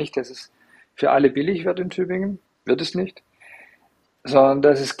erreichbar ist, ist nicht, dass es für alle billig wird in Tübingen, wird es nicht, sondern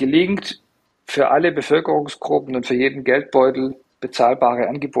dass es gelingt, für alle Bevölkerungsgruppen und für jeden Geldbeutel bezahlbare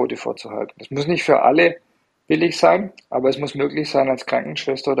Angebote vorzuhalten. Das muss nicht für alle billig sein, aber es muss möglich sein, als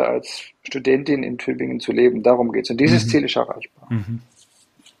Krankenschwester oder als Studentin in Tübingen zu leben. Darum geht es. Und dieses Ziel ist erreichbar.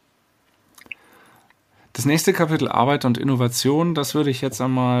 Das nächste Kapitel Arbeit und Innovation, das würde ich jetzt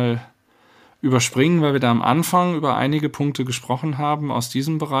einmal überspringen, weil wir da am Anfang über einige Punkte gesprochen haben aus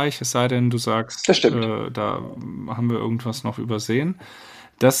diesem Bereich, es sei denn, du sagst, da haben wir irgendwas noch übersehen.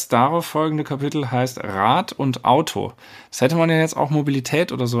 Das darauf folgende Kapitel heißt Rad und Auto. Das hätte man ja jetzt auch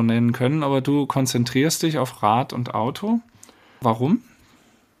Mobilität oder so nennen können, aber du konzentrierst dich auf Rad und Auto. Warum?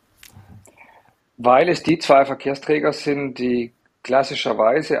 Weil es die zwei Verkehrsträger sind, die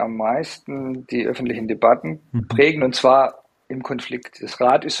klassischerweise am meisten die öffentlichen Debatten prägen, und zwar im Konflikt. Das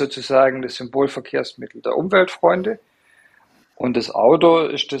Rad ist sozusagen das Symbolverkehrsmittel der Umweltfreunde und das Auto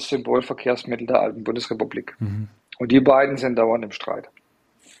ist das Symbolverkehrsmittel der alten Bundesrepublik. Und die beiden sind dauernd im Streit.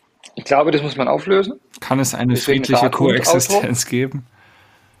 Ich glaube, das muss man auflösen. Kann es eine friedliche Koexistenz geben?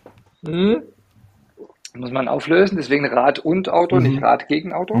 Muss man auflösen, deswegen Rad und Auto, nicht Rad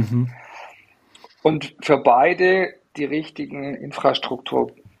gegen Auto. Und für beide die richtigen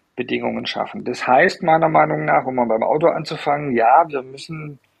Infrastrukturbedingungen schaffen. Das heißt meiner Meinung nach, um mal beim Auto anzufangen, ja, wir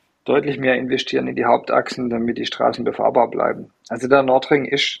müssen deutlich mehr investieren in die Hauptachsen, damit die Straßen befahrbar bleiben. Also der Nordring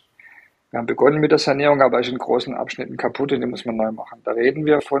wir haben begonnen mit der Sanierung, aber ist in großen Abschnitten kaputt und den muss man neu machen. Da reden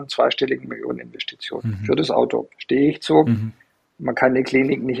wir von zweistelligen Millioneninvestitionen für das Auto. Stehe ich zu. Man kann die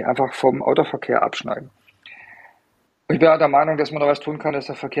Klinik nicht einfach vom Autoverkehr abschneiden. Ich bin auch der Meinung, dass man da was tun kann, dass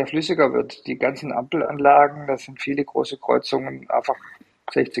der Verkehr flüssiger wird. Die ganzen Ampelanlagen, das sind viele große Kreuzungen, einfach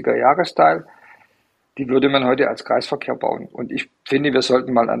 60er-Jahres-Style, die würde man heute als Kreisverkehr bauen. Und ich finde, wir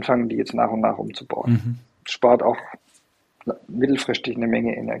sollten mal anfangen, die jetzt nach und nach umzubauen. Spart auch mittelfristig eine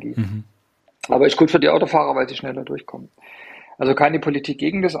Menge Energie. Aber ist gut für die Autofahrer, weil sie schneller durchkommen. Also keine Politik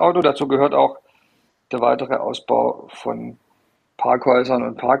gegen das Auto. Dazu gehört auch der weitere Ausbau von Parkhäusern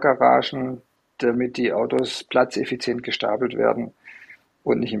und Parkgaragen, damit die Autos platzeffizient gestapelt werden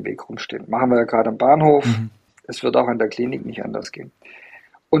und nicht im Weg rumstehen. Machen wir ja gerade am Bahnhof. Es wird auch in der Klinik nicht anders gehen.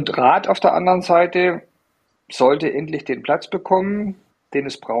 Und Rad auf der anderen Seite sollte endlich den Platz bekommen, den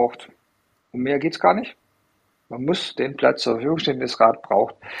es braucht. Um mehr geht es gar nicht. Man muss den Platz zur Verfügung stellen, den das Rad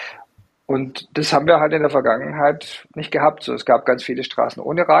braucht. Und das haben wir halt in der Vergangenheit nicht gehabt. So, es gab ganz viele Straßen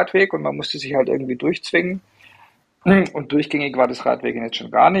ohne Radweg und man musste sich halt irgendwie durchzwingen. Und durchgängig war das Radwege jetzt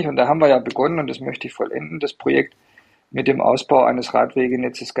schon gar nicht. Und da haben wir ja begonnen, und das möchte ich vollenden, das Projekt mit dem Ausbau eines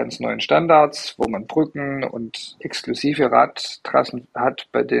Radwegenetzes ganz neuen Standards, wo man Brücken und exklusive Radtrassen hat,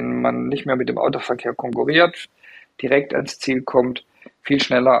 bei denen man nicht mehr mit dem Autoverkehr konkurriert, direkt ans Ziel kommt, viel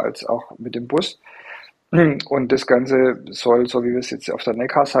schneller als auch mit dem Bus. Und das Ganze soll, so wie wir es jetzt auf der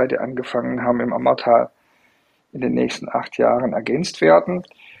Neckarseite angefangen haben, im Ammertal in den nächsten 8 Jahren ergänzt werden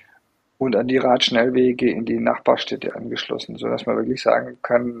und an die Radschnellwege in die Nachbarstädte angeschlossen, sodass man wirklich sagen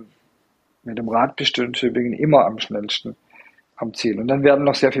kann, mit dem Rad bist du in Tübingen immer am schnellsten am Ziel. Und dann werden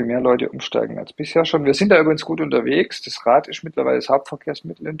noch sehr viel mehr Leute umsteigen als bisher schon. Wir sind da übrigens gut unterwegs. Das Rad ist mittlerweile das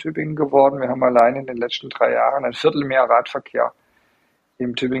Hauptverkehrsmittel in Tübingen geworden. Wir haben allein in den letzten 3 Jahren 1/4 mehr Radverkehr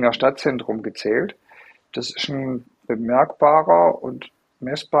im Tübinger Stadtzentrum gezählt. Das ist ein bemerkbarer und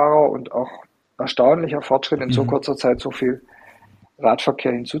messbarer und auch erstaunlicher Fortschritt, in so kurzer Zeit so viel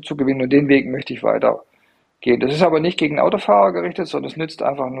Radverkehr hinzuzugewinnen. Und den Weg möchte ich weitergehen. Das ist aber nicht gegen Autofahrer gerichtet, sondern es nützt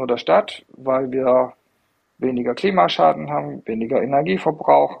einfach nur der Stadt, weil wir weniger Klimaschaden haben, weniger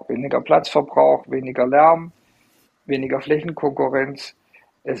Energieverbrauch, weniger Platzverbrauch, weniger Lärm, weniger Flächenkonkurrenz.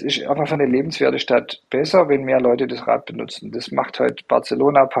 Es ist einfach für eine lebenswerte Stadt besser, wenn mehr Leute das Rad benutzen. Das macht halt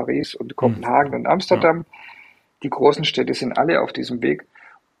Barcelona, Paris und Kopenhagen und Amsterdam. Ja. Die großen Städte sind alle auf diesem Weg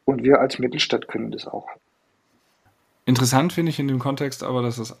und wir als Mittelstadt können das auch. Interessant finde ich in dem Kontext aber,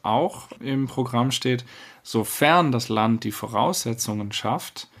 dass es auch im Programm steht, sofern das Land die Voraussetzungen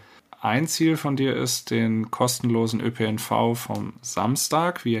schafft. Ein Ziel von dir ist, den kostenlosen ÖPNV vom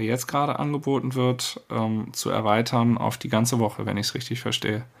Samstag, wie er jetzt gerade angeboten wird, zu erweitern auf die ganze Woche, wenn ich es richtig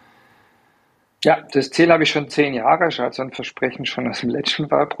verstehe. Ja, das Ziel habe ich schon 10 Jahre, ist also ein Versprechen schon aus dem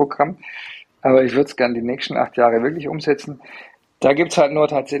letzten Wahlprogramm. Aber ich würde es gerne die nächsten 8 Jahre wirklich umsetzen. Da gibt es halt nur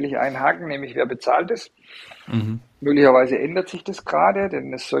tatsächlich einen Haken, nämlich wer bezahlt es. Möglicherweise ändert sich das gerade,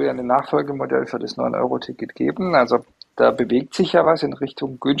 denn es soll ja ein Nachfolgemodell für das 9-Euro-Ticket geben. Also da bewegt sich ja was in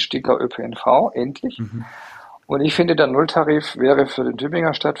Richtung günstiger ÖPNV, endlich. Und ich finde, der Nulltarif wäre für den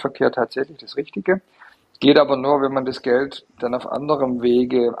Tübinger Stadtverkehr tatsächlich das Richtige. Geht aber nur, wenn man das Geld dann auf anderem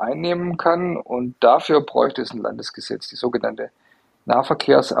Wege einnehmen kann. Und dafür bräuchte es ein Landesgesetz, die sogenannte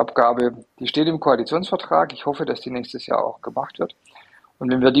Nahverkehrsabgabe. Die steht im Koalitionsvertrag. Ich hoffe, dass die nächstes Jahr auch gemacht wird.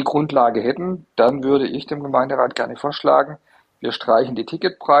 Und wenn wir die Grundlage hätten, dann würde ich dem Gemeinderat gerne vorschlagen, wir streichen die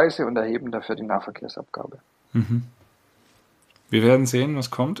Ticketpreise und erheben dafür die Nahverkehrsabgabe. Mhm. Wir werden sehen,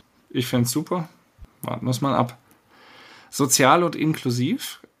 was kommt. Ich fände es super. Warten wir es mal ab. Sozial und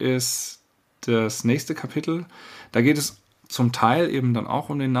inklusiv ist das nächste Kapitel. Da geht es zum Teil eben dann auch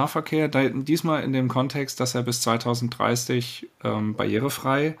um den Nahverkehr. Diesmal in dem Kontext, dass er bis 2030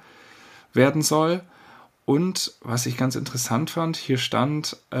 barrierefrei werden soll. Und was ich ganz interessant fand, hier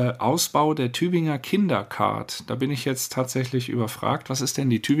stand Ausbau der Tübinger Kindercard. Da bin ich jetzt tatsächlich überfragt. Was ist denn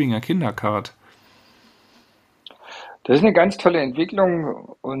die Tübinger Kindercard? Das ist eine ganz tolle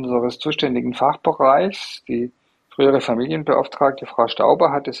Entwicklung unseres zuständigen Fachbereichs. Die frühere Familienbeauftragte Frau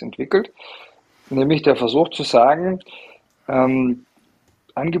Stauber hat es entwickelt, nämlich der Versuch zu sagen,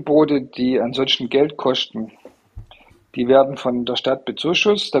 Angebote, die ansonsten Geld kosten, die werden von der Stadt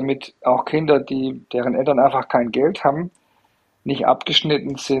bezuschusst, damit auch Kinder, deren Eltern einfach kein Geld haben, nicht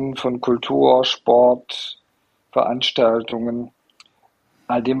abgeschnitten sind von Kultur, Sport, Veranstaltungen,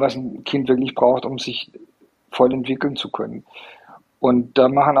 all dem, was ein Kind wirklich braucht, um sich voll entwickeln zu können. Und da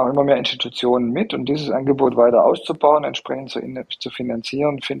machen auch immer mehr Institutionen mit, und dieses Angebot weiter auszubauen, entsprechend zu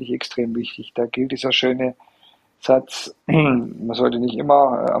finanzieren, finde ich extrem wichtig. Da gilt dieser schöne Satz, man sollte nicht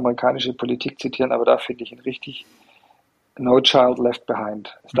immer amerikanische Politik zitieren, aber da finde ich ihn richtig: No child left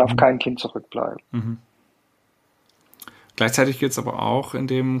behind. Es darf kein Kind zurückbleiben. Mhm. Gleichzeitig geht es aber auch in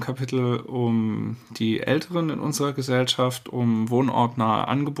dem Kapitel um die Älteren in unserer Gesellschaft, um wohnortnahe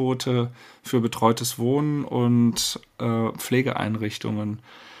Angebote für betreutes Wohnen und Pflegeeinrichtungen.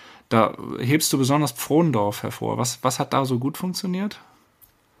 Da hebst du besonders Pfrondorf hervor. Was hat da so gut funktioniert?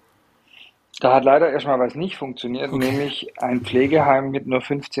 Da hat leider erstmal was nicht funktioniert, nämlich ein Pflegeheim mit nur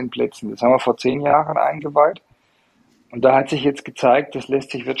 15 Plätzen. Das haben wir vor 10 Jahren eingeweiht. Und da hat sich jetzt gezeigt, das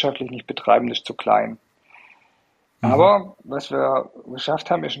lässt sich wirtschaftlich nicht betreiben, das ist zu klein. Aber was wir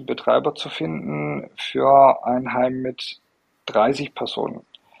geschafft haben, ist einen Betreiber zu finden für ein Heim mit 30 Personen.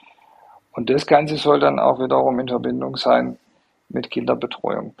 Und das Ganze soll dann auch wiederum in Verbindung sein mit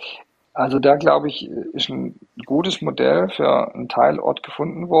Kinderbetreuung. Also da, glaube ich, ist ein gutes Modell für einen Teilort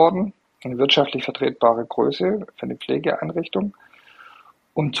gefunden worden, eine wirtschaftlich vertretbare Größe für eine Pflegeeinrichtung.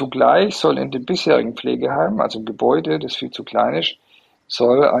 Und zugleich soll in dem bisherigen Pflegeheim, also im Gebäude, das viel zu klein ist,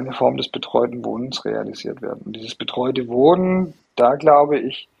 soll eine Form des betreuten Wohnens realisiert werden. Und dieses betreute Wohnen, da glaube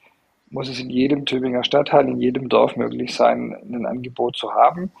ich, muss es in jedem Tübinger Stadtteil, in jedem Dorf möglich sein, ein Angebot zu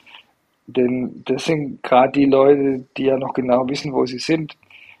haben. Denn das sind gerade die Leute, die ja noch genau wissen, wo sie sind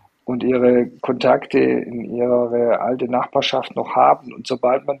und ihre Kontakte in ihre alte Nachbarschaft noch haben. Und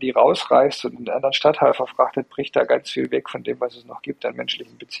sobald man die rausreißt und in einen anderen Stadtteil verfrachtet, bricht da ganz viel weg von dem, was es noch gibt an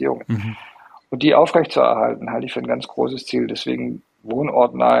menschlichen Beziehungen. Mhm. Und die aufrechtzuerhalten, halte ich für ein ganz großes Ziel. Deswegen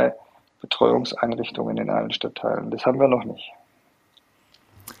wohnortnahe Betreuungseinrichtungen in allen Stadtteilen. Das haben wir noch nicht.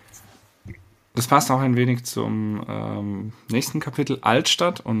 Das passt auch ein wenig zum nächsten Kapitel,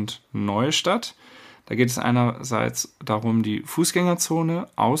 Altstadt und Neustadt. Da geht es einerseits darum, die Fußgängerzone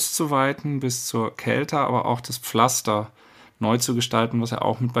auszuweiten bis zur Kälte, aber auch das Pflaster neu zu gestalten, was ja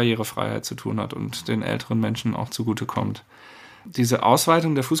auch mit Barrierefreiheit zu tun hat und den älteren Menschen auch zugutekommt. Diese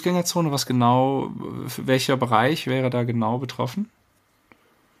Ausweitung der Fußgängerzone, welcher Bereich wäre da genau betroffen?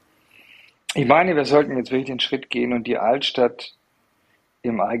 Ich meine, wir sollten jetzt wirklich den Schritt gehen und die Altstadt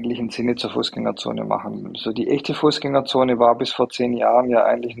im eigentlichen Sinne zur Fußgängerzone machen. So die echte Fußgängerzone war bis vor 10 Jahren ja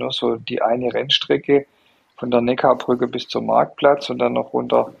eigentlich nur so die eine Rennstrecke von der Neckarbrücke bis zum Marktplatz und dann noch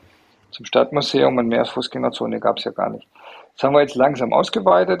runter zum Stadtmuseum, und mehr Fußgängerzone gab es ja gar nicht. Das haben wir jetzt langsam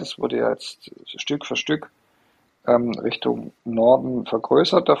ausgeweitet. Das wurde jetzt Stück für Stück Richtung Norden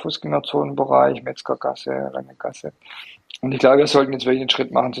vergrößert, der Fußgängerzonenbereich, Metzgergasse, Rennegasse. Und ich glaube, wir sollten jetzt wirklich einen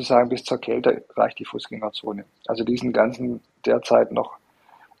Schritt machen, zu sagen, bis zur Kälte reicht die Fußgängerzone. Also diesen ganzen derzeit noch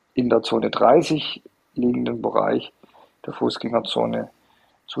in der Zone 30 liegenden Bereich der Fußgängerzone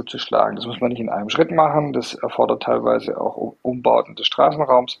zuzuschlagen. Das muss man nicht in einem Schritt machen, das erfordert teilweise auch Umbauten des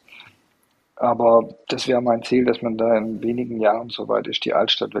Straßenraums. Aber das wäre mein Ziel, dass man da in wenigen Jahren soweit ist, die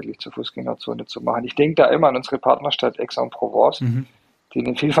Altstadt wirklich zur Fußgängerzone zu machen. Ich denke da immer an unsere Partnerstadt Aix-en-Provence, die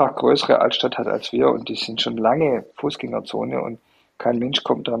eine vielfach größere Altstadt hat als wir, und die sind schon lange Fußgängerzone, und kein Mensch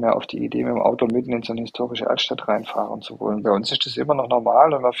kommt da mehr auf die Idee, mit dem Auto mitten in so eine historische Altstadt reinfahren zu wollen. Bei uns ist das immer noch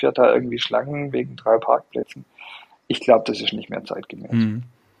normal, und man fährt da irgendwie Schlangen wegen 3 Parkplätzen. Ich glaube, das ist nicht mehr zeitgemäß.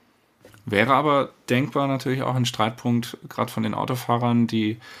 Wäre aber denkbar natürlich auch ein Streitpunkt, gerade von den Autofahrern,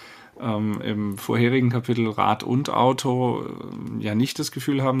 die im vorherigen Kapitel Rad und Auto ja nicht das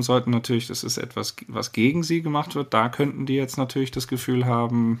Gefühl haben sollten, natürlich, das ist etwas, was gegen sie gemacht wird. Da könnten die jetzt natürlich das Gefühl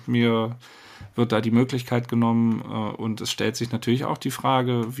haben, mir wird da die Möglichkeit genommen und es stellt sich natürlich auch die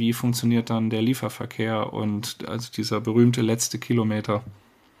Frage, wie funktioniert dann der Lieferverkehr und also dieser berühmte letzte Kilometer.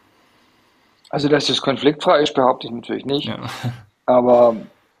 Also, dass das konfliktfrei ist, behaupte ich natürlich nicht. Ja. Aber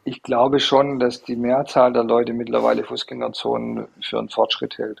ich glaube schon, dass die Mehrzahl der Leute mittlerweile Fußgängerzonen für einen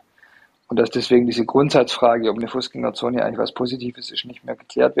Fortschritt hält. Und dass deswegen diese Grundsatzfrage, ob eine Fußgängerzone eigentlich was Positives ist, nicht mehr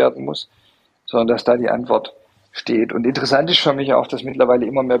geklärt werden muss, sondern dass da die Antwort steht. Und interessant ist für mich auch, dass mittlerweile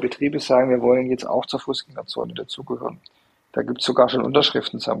immer mehr Betriebe sagen, wir wollen jetzt auch zur Fußgängerzone dazugehören. Da gibt es sogar schon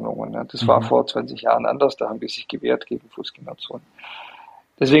Unterschriftensammlungen. Ne? Das war vor 20 Jahren anders, da haben die sich gewehrt gegen Fußgängerzonen.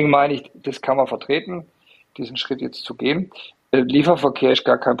 Deswegen meine ich, das kann man vertreten, diesen Schritt jetzt zu gehen. Lieferverkehr ist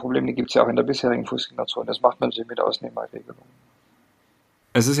gar kein Problem, den gibt es ja auch in der bisherigen Fußgängerzone. Das macht man sich mit Ausnehmerregelungen.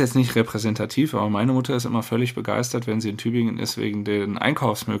 Es ist jetzt nicht repräsentativ, aber meine Mutter ist immer völlig begeistert, wenn sie in Tübingen ist, wegen den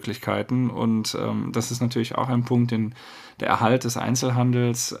Einkaufsmöglichkeiten. Und das ist natürlich auch ein Punkt, der Erhalt des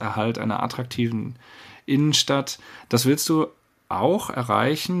Einzelhandels, Erhalt einer attraktiven Innenstadt. Das willst du auch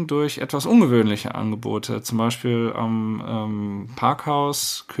erreichen durch etwas ungewöhnliche Angebote, zum Beispiel am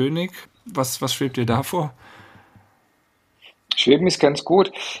Parkhaus König. Was schwebt dir da vor? Schweben ist ganz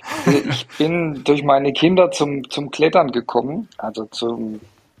gut. Ich bin durch meine Kinder zum Klettern gekommen, also zum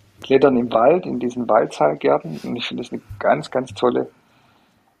Klettern im Wald, in diesen Waldseilgärten. Und ich finde das eine ganz, ganz tolle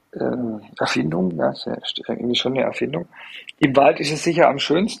Erfindung. Ja, ist irgendwie schon eine Erfindung. Im Wald ist es sicher am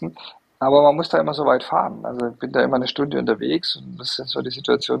schönsten, aber man muss da immer so weit fahren. Also ich bin da immer eine Stunde unterwegs und das ist so die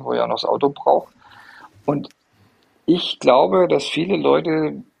Situation, wo ich auch noch das Auto brauche. Und ich glaube, dass viele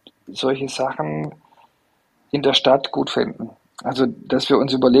Leute solche Sachen in der Stadt gut finden. Also, dass wir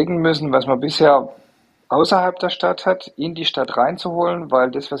uns überlegen müssen, was man bisher außerhalb der Stadt hat, in die Stadt reinzuholen,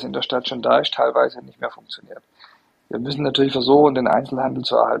 weil das, was in der Stadt schon da ist, teilweise nicht mehr funktioniert. Wir müssen natürlich versuchen, den Einzelhandel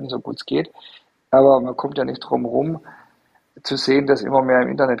zu erhalten, so gut es geht, aber man kommt ja nicht drum herum, zu sehen, dass immer mehr im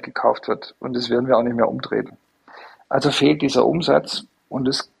Internet gekauft wird und das werden wir auch nicht mehr umdrehen. Also fehlt dieser Umsatz und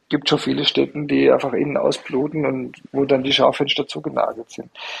es gibt schon viele Städte, die einfach innen ausbluten und wo dann die Schaufenster zugenagelt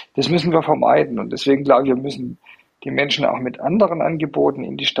sind. Das müssen wir vermeiden und deswegen glaube ich, wir müssen die Menschen auch mit anderen Angeboten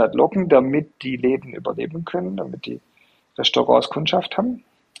in die Stadt locken, damit die Läden überleben können, damit die Restaurants Kundschaft haben.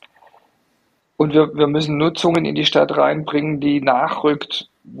 Und wir müssen Nutzungen in die Stadt reinbringen, die nachrückt,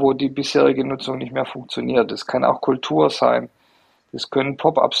 wo die bisherige Nutzung nicht mehr funktioniert. Das kann auch Kultur sein, das können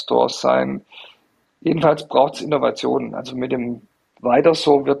Pop-up-Stores sein. Jedenfalls braucht es Innovationen. Also mit dem Weiter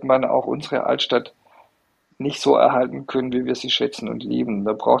so wird man auch unsere Altstadt nicht so erhalten können, wie wir sie schätzen und lieben.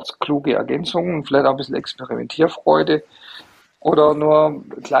 Da braucht es kluge Ergänzungen, vielleicht auch ein bisschen Experimentierfreude oder nur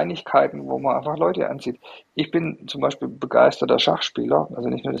Kleinigkeiten, wo man einfach Leute anzieht. Ich bin zum Beispiel begeisterter Schachspieler, also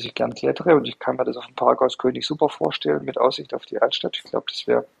nicht nur, dass ich gern klettere und ich kann mir das auf dem Parkhaus König super vorstellen, mit Aussicht auf die Altstadt. Ich glaube, das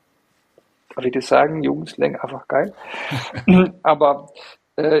wäre, darf ich das sagen, Jugendslang einfach geil. Aber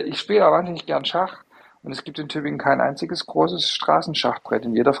ich spiele auch wahnsinnig gern Schach. Und es gibt in Tübingen kein einziges großes Straßenschachbrett.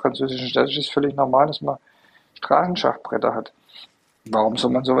 In jeder französischen Stadt ist es völlig normal, dass man Straßenschachbretter hat. Warum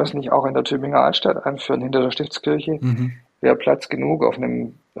soll man sowas nicht auch in der Tübinger Altstadt einführen, hinter der Stiftskirche? Wäre Platz genug auf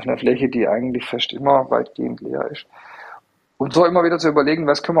einer Fläche, die eigentlich fast immer weitgehend leer ist. Und so immer wieder zu überlegen,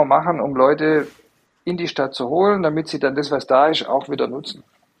 was können wir machen, um Leute in die Stadt zu holen, damit sie dann das, was da ist, auch wieder nutzen.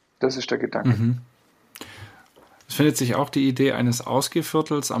 Das ist der Gedanke. Es findet sich auch die Idee eines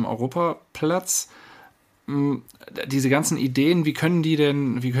Ausgehviertels am Europaplatz. Diese ganzen Ideen, wie können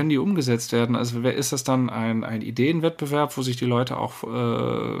die umgesetzt werden? Also ist das dann ein Ideenwettbewerb, wo sich die Leute auch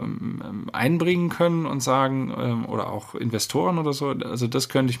einbringen können und sagen, oder auch Investoren oder so? Also das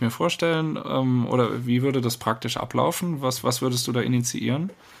könnte ich mir vorstellen. Oder wie würde das praktisch ablaufen? Was würdest du da initiieren,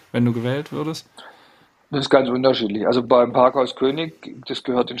 wenn du gewählt würdest? Das ist ganz unterschiedlich. Also beim Parkhaus König, das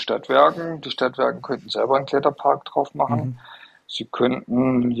gehört den Stadtwerken. Die Stadtwerke könnten selber einen Kletterpark drauf machen. Sie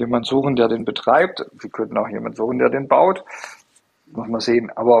könnten jemanden suchen, der den betreibt. Sie könnten auch jemanden suchen, der den baut. Muss man sehen.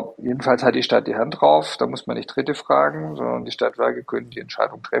 Aber jedenfalls hat die Stadt die Hand drauf. Da muss man nicht Dritte fragen, sondern die Stadtwerke können die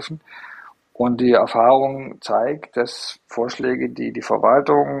Entscheidung treffen. Und die Erfahrung zeigt, dass Vorschläge, die die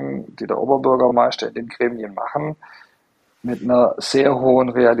Verwaltung, die der Oberbürgermeister in den Gremien machen, mit einer sehr hohen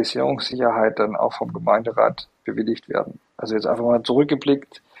Realisierungssicherheit dann auch vom Gemeinderat bewilligt werden. Also jetzt einfach mal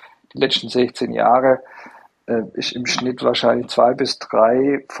zurückgeblickt, die letzten 16 Jahre ist im Schnitt wahrscheinlich 2 bis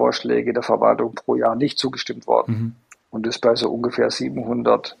 3 Vorschläge der Verwaltung pro Jahr nicht zugestimmt worden. Und das bei so ungefähr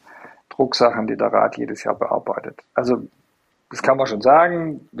 700 Drucksachen, die der Rat jedes Jahr bearbeitet. Also das kann man schon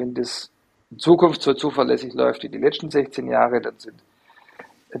sagen, wenn das in Zukunft so zuverlässig läuft wie die letzten 16 Jahre, dann sind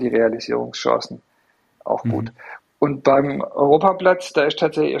die Realisierungschancen auch gut. Und beim Europaplatz, da ist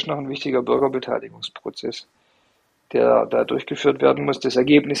tatsächlich erst noch ein wichtiger Bürgerbeteiligungsprozess, der da durchgeführt werden muss. Das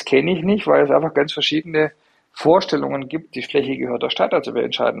Ergebnis kenne ich nicht, weil es einfach ganz verschiedene Vorstellungen gibt. Die Fläche gehört der Stadt, also wir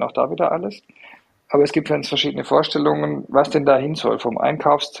entscheiden auch da wieder alles. Aber es gibt ganz verschiedene Vorstellungen, was denn da hin soll. Vom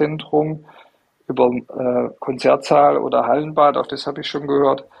Einkaufszentrum über Konzertsaal oder Hallenbad, auf das habe ich schon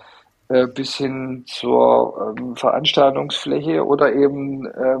gehört, bis hin zur Veranstaltungsfläche oder eben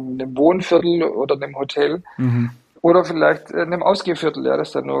einem Wohnviertel oder einem Hotel. Oder vielleicht einem Ausgehviertel, ja,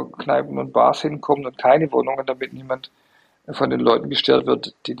 dass da nur Kneipen und Bars hinkommen und keine Wohnungen, damit niemand von den Leuten gestört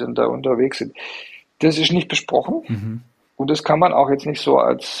wird, die dann da unterwegs sind. Das ist nicht besprochen. Und das kann man auch jetzt nicht so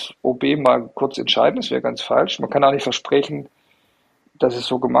als OB mal kurz entscheiden. Das wäre ganz falsch. Man kann auch nicht versprechen, dass es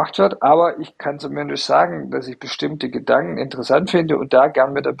so gemacht wird. Aber ich kann zumindest sagen, dass ich bestimmte Gedanken interessant finde und da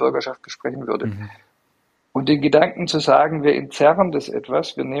gern mit der Bürgerschaft besprechen würde. Und den Gedanken zu sagen, wir entzerren das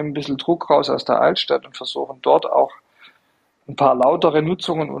etwas, wir nehmen ein bisschen Druck raus aus der Altstadt und versuchen dort auch ein paar lautere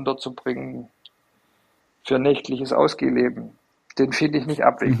Nutzungen unterzubringen für nächtliches Ausgehleben, den finde ich nicht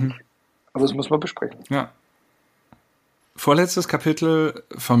abwegig. Aber das muss man besprechen. Ja. Vorletztes Kapitel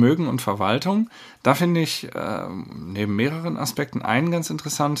Vermögen und Verwaltung. Da finde ich neben mehreren Aspekten einen ganz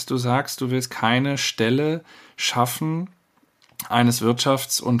interessant. Du sagst, du willst keine Stelle schaffen eines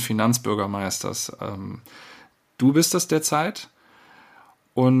Wirtschafts- und Finanzbürgermeisters. Du bist das derzeit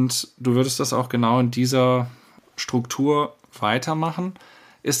und du würdest das auch genau in dieser Struktur weitermachen.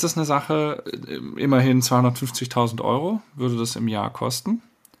 Ist das eine Sache, immerhin 250.000 Euro würde das im Jahr kosten,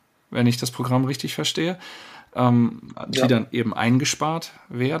 wenn ich das Programm richtig verstehe, die dann eben eingespart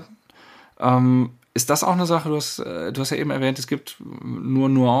werden. Ist das auch eine Sache, du hast ja eben erwähnt, es gibt nur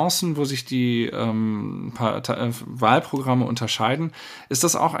Nuancen, wo sich die Wahlprogramme unterscheiden. Ist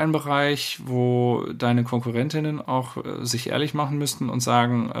das auch ein Bereich, wo deine Konkurrentinnen auch sich ehrlich machen müssten und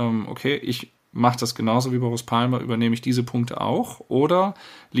sagen, okay, ich mache das genauso wie Boris Palmer, übernehme ich diese Punkte auch? Oder,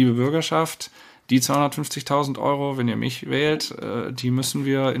 liebe Bürgerschaft, die 250.000 Euro, wenn ihr mich wählt, die müssen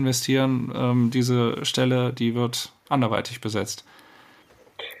wir investieren. Diese Stelle, die wird anderweitig besetzt.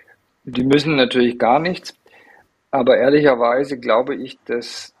 Die müssen natürlich gar nichts, aber ehrlicherweise glaube ich,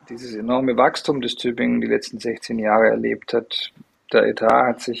 dass dieses enorme Wachstum, das Tübingen die letzten 16 Jahre erlebt hat, der Etat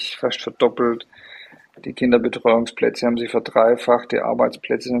hat sich fast verdoppelt, die Kinderbetreuungsplätze haben sich verdreifacht, die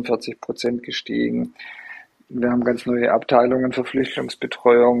Arbeitsplätze sind 40% gestiegen, wir haben ganz neue Abteilungen für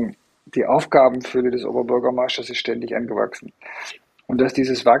Flüchtlingsbetreuung, die Aufgabenfülle des Oberbürgermeisters ist ständig angewachsen. Und dass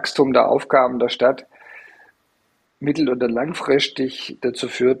dieses Wachstum der Aufgaben der Stadt mittel- oder langfristig dazu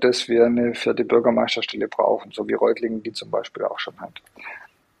führt, dass wir eine vierte Bürgermeisterstelle brauchen, so wie Reutlingen die zum Beispiel auch schon hat.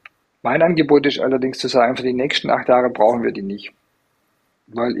 Mein Angebot ist allerdings zu sagen, für die nächsten 8 Jahre brauchen wir die nicht,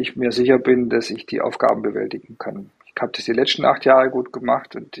 weil ich mir sicher bin, dass ich die Aufgaben bewältigen kann. Ich habe das die letzten 8 Jahre gut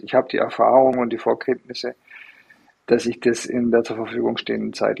gemacht und ich habe die Erfahrung und die Vorkenntnisse, dass ich das in der zur Verfügung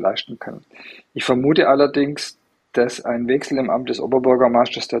stehenden Zeit leisten kann. Ich vermute allerdings, dass ein Wechsel im Amt des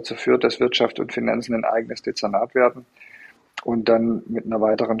Oberbürgermeisters dazu führt, dass Wirtschaft und Finanzen ein eigenes Dezernat werden und dann mit einer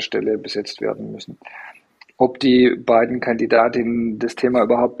weiteren Stelle besetzt werden müssen. Ob die beiden Kandidatinnen das Thema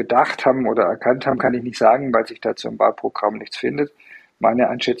überhaupt bedacht haben oder erkannt haben, kann ich nicht sagen, weil sich dazu im Wahlprogramm nichts findet. Meine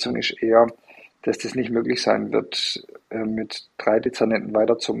Einschätzung ist eher, dass das nicht möglich sein wird, mit 3 Dezernenten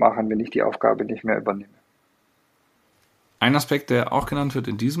weiterzumachen, wenn ich die Aufgabe nicht mehr übernehme. Ein Aspekt, der auch genannt wird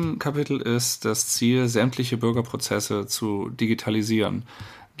in diesem Kapitel, ist das Ziel, sämtliche Bürgerprozesse zu digitalisieren.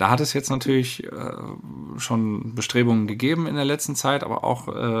 Da hat es jetzt natürlich schon Bestrebungen gegeben in der letzten Zeit, aber auch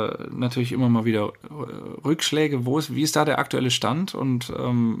natürlich immer mal wieder Rückschläge. Wie ist da der aktuelle Stand und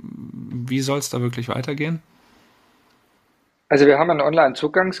wie soll es da wirklich weitergehen? Also wir haben ein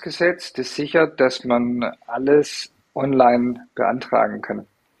Online-Zugangsgesetz, das sichert, dass man alles online beantragen kann.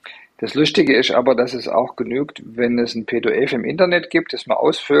 Das Lustige ist aber, dass es auch genügt, wenn es ein PDF im Internet gibt, das man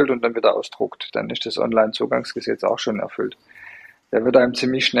ausfüllt und dann wieder ausdruckt. Dann ist das Online-Zugangsgesetz auch schon erfüllt. Da wird einem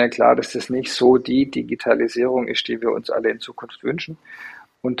ziemlich schnell klar, dass das nicht so die Digitalisierung ist, die wir uns alle in Zukunft wünschen.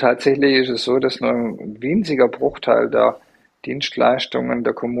 Und tatsächlich ist es so, dass nur ein winziger Bruchteil der Dienstleistungen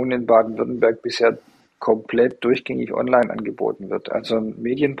der Kommunen in Baden-Württemberg bisher komplett durchgängig online angeboten wird. Also ein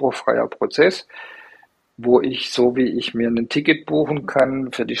medienbruchfreier Prozess, wo ich, so wie ich mir ein Ticket buchen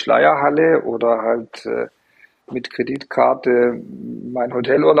kann für die Schleierhalle oder halt mit Kreditkarte meinen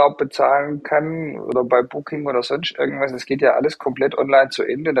Hotelurlaub bezahlen kann oder bei Booking oder sonst irgendwas. Das geht ja alles komplett online zu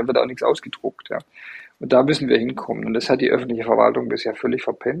Ende, da wird auch nichts ausgedruckt. Ja. Und da müssen wir hinkommen. Und das hat die öffentliche Verwaltung bisher völlig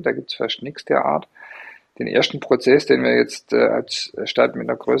verpennt. Da gibt es fast nichts der Art. Den ersten Prozess, den wir jetzt als Stadt mit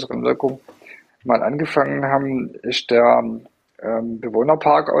einer größeren Wirkung mal angefangen haben, ist der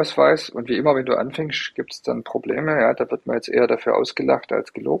Bewohnerparkausweis. Und wie immer, wenn du anfängst, gibt es dann Probleme. Ja, da wird man jetzt eher dafür ausgelacht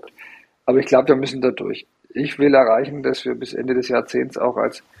als gelobt. Aber ich glaube, wir müssen da durch. ich will erreichen, dass wir bis Ende des Jahrzehnts auch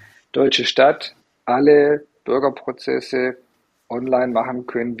als deutsche Stadt alle Bürgerprozesse online machen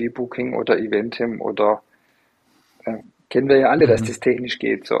können, wie Booking oder Eventim oder kennen wir ja alle, dass das technisch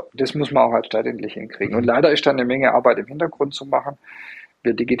geht. So, das muss man auch als Stadt endlich hinkriegen. Und leider ist da eine Menge Arbeit im Hintergrund zu machen.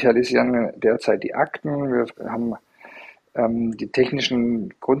 Wir digitalisieren derzeit die Akten. Wir haben die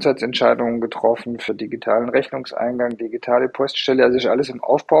technischen Grundsatzentscheidungen getroffen für digitalen Rechnungseingang, digitale Poststelle. Also ist alles im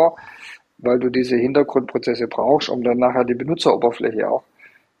Aufbau, weil du diese Hintergrundprozesse brauchst, um dann nachher die Benutzeroberfläche auch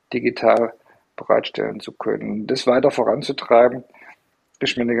digital bereitstellen zu können. Das weiter voranzutreiben,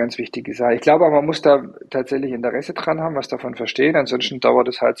 ist mir eine ganz wichtige Sache. Ich glaube, man muss da tatsächlich Interesse dran haben, was davon verstehen. Ansonsten dauert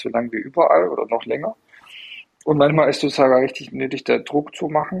es halt so lang wie überall oder noch länger. Und manchmal ist es sogar richtig nötig, da Druck zu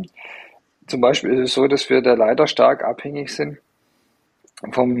machen. Zum Beispiel ist es so, dass wir da leider stark abhängig sind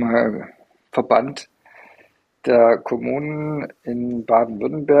vom Verband der Kommunen in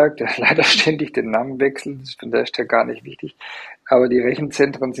Baden-Württemberg, der leider ständig den Namen wechselt. Von daher ist der gar nicht wichtig. Aber die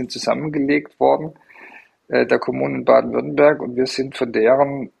Rechenzentren sind zusammengelegt worden, der Kommunen in Baden-Württemberg, und wir sind von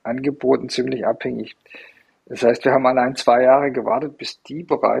deren Angeboten ziemlich abhängig. Das heißt, wir haben allein 2 Jahre gewartet, bis die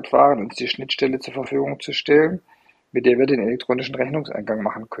bereit waren, uns die Schnittstelle zur Verfügung zu stellen, mit der wir den elektronischen Rechnungseingang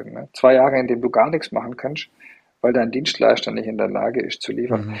machen können. Ne? 2 Jahre, in denen du gar nichts machen kannst, weil dein Dienstleister nicht in der Lage ist zu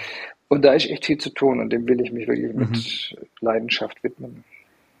liefern. Und da ist echt viel zu tun, und dem will ich mich wirklich mit Leidenschaft widmen.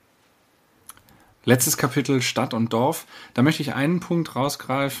 Letztes Kapitel Stadt und Dorf. Da möchte ich einen Punkt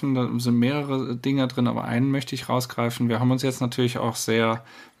rausgreifen, da sind mehrere Dinge drin, aber einen möchte ich rausgreifen. Wir haben uns jetzt natürlich auch sehr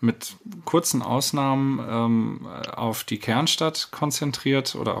mit kurzen Ausnahmen auf die Kernstadt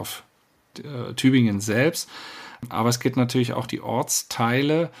konzentriert oder auf Tübingen selbst. Aber es geht natürlich auch die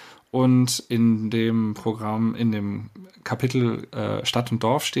Ortsteile, und in dem Programm, in dem Kapitel Stadt und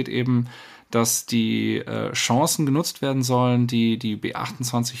Dorf steht eben, dass die Chancen genutzt werden sollen, die die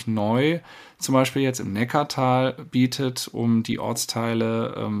B28 neu zum Beispiel jetzt im Neckartal bietet, um die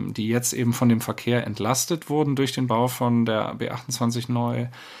Ortsteile, die jetzt eben von dem Verkehr entlastet wurden durch den Bau von der B28 neu,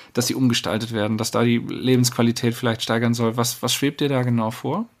 dass sie umgestaltet werden, dass da die Lebensqualität vielleicht steigern soll. Was schwebt dir da genau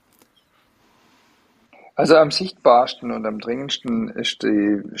vor? Also am sichtbarsten und am dringendsten ist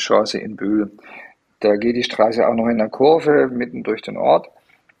die Chance in Bühl. Da geht die Straße auch noch in der Kurve mitten durch den Ort.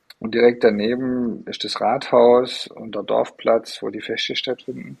 Und direkt daneben ist das Rathaus und der Dorfplatz, wo die Feste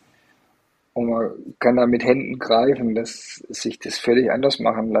stattfinden. Und man kann da mit Händen greifen, dass sich das völlig anders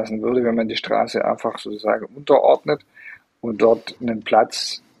machen lassen würde, wenn man die Straße einfach sozusagen unterordnet und dort einen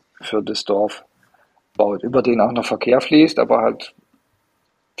Platz für das Dorf baut, über den auch noch Verkehr fließt, aber halt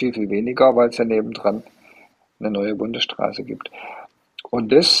viel, viel weniger, weil es ja nebendran eine neue Bundesstraße gibt.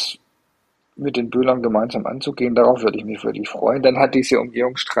 Und das mit den Bühlern gemeinsam anzugehen, darauf würde ich mich wirklich freuen. Dann hat diese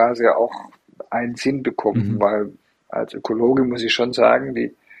Umgehungsstraße ja auch einen Sinn bekommen, weil als Ökologe muss ich schon sagen,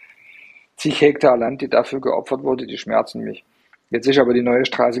 die zig Hektar Land, die dafür geopfert wurde, die schmerzen mich. Jetzt ist aber die neue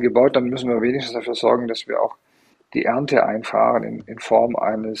Straße gebaut, dann müssen wir wenigstens dafür sorgen, dass wir auch die Ernte einfahren in Form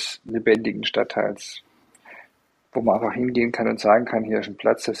eines lebendigen Stadtteils, wo man einfach hingehen kann und sagen kann, hier ist ein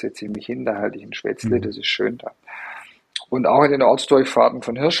Platz, da setze ich mich hin, da halte ich ein Schwätzle, das ist schön da. Und auch in den Ortsdurchfahrten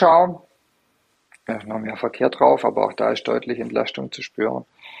von Hirschau, da ist noch mehr Verkehr drauf, aber auch da ist deutlich Entlastung zu spüren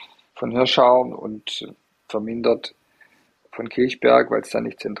von Hirschau und vermindert von Kilchberg, weil es da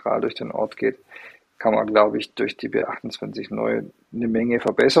nicht zentral durch den Ort geht, kann man, glaube ich, durch die B28 neu eine Menge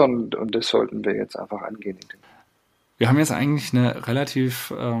verbessern, und das sollten wir jetzt einfach angehen. Wir haben jetzt eigentlich eine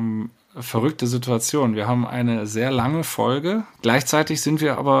relativ verrückte Situation. Wir haben eine sehr lange Folge. Gleichzeitig sind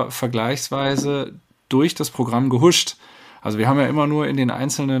wir aber vergleichsweise durch das Programm gehuscht. Also wir haben ja immer nur in den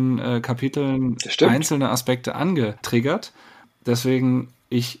einzelnen Kapiteln einzelne Aspekte angetriggert. Deswegen,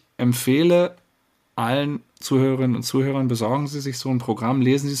 ich empfehle allen Zuhörerinnen und Zuhörern, besorgen Sie sich so ein Programm,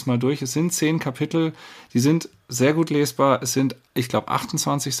 lesen Sie es mal durch. Es sind 10 Kapitel, die sind sehr gut lesbar. Es sind, ich glaube,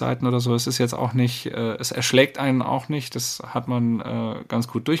 28 Seiten oder so. Es ist jetzt auch nicht, es erschlägt einen auch nicht. Das hat man ganz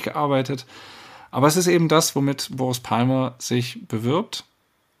gut durchgearbeitet. Aber es ist eben das, womit Boris Palmer sich bewirbt.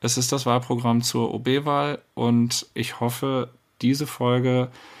 Es ist das Wahlprogramm zur OB-Wahl, und ich hoffe, diese Folge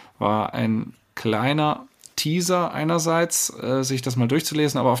war ein kleiner Teaser einerseits, sich das mal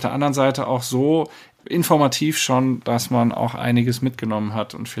durchzulesen, aber auf der anderen Seite auch so informativ schon, dass man auch einiges mitgenommen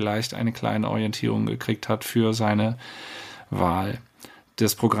hat und vielleicht eine kleine Orientierung gekriegt hat für seine Wahl.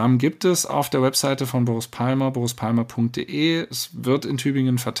 Das Programm gibt es auf der Webseite von Boris Palmer, borispalmer.de. Es wird in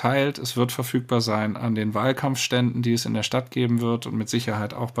Tübingen verteilt, es wird verfügbar sein an den Wahlkampfständen, die es in der Stadt geben wird, und mit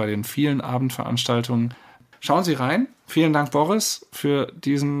Sicherheit auch bei den vielen Abendveranstaltungen. Schauen Sie rein. Vielen Dank, Boris, für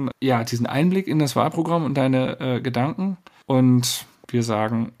diesen Einblick in das Wahlprogramm und deine Gedanken. Und wir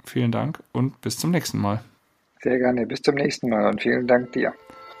sagen vielen Dank und bis zum nächsten Mal. Sehr gerne, bis zum nächsten Mal und vielen Dank dir.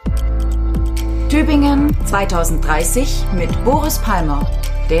 Tübingen 2030 mit Boris Palmer,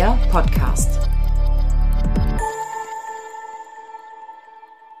 der Podcast.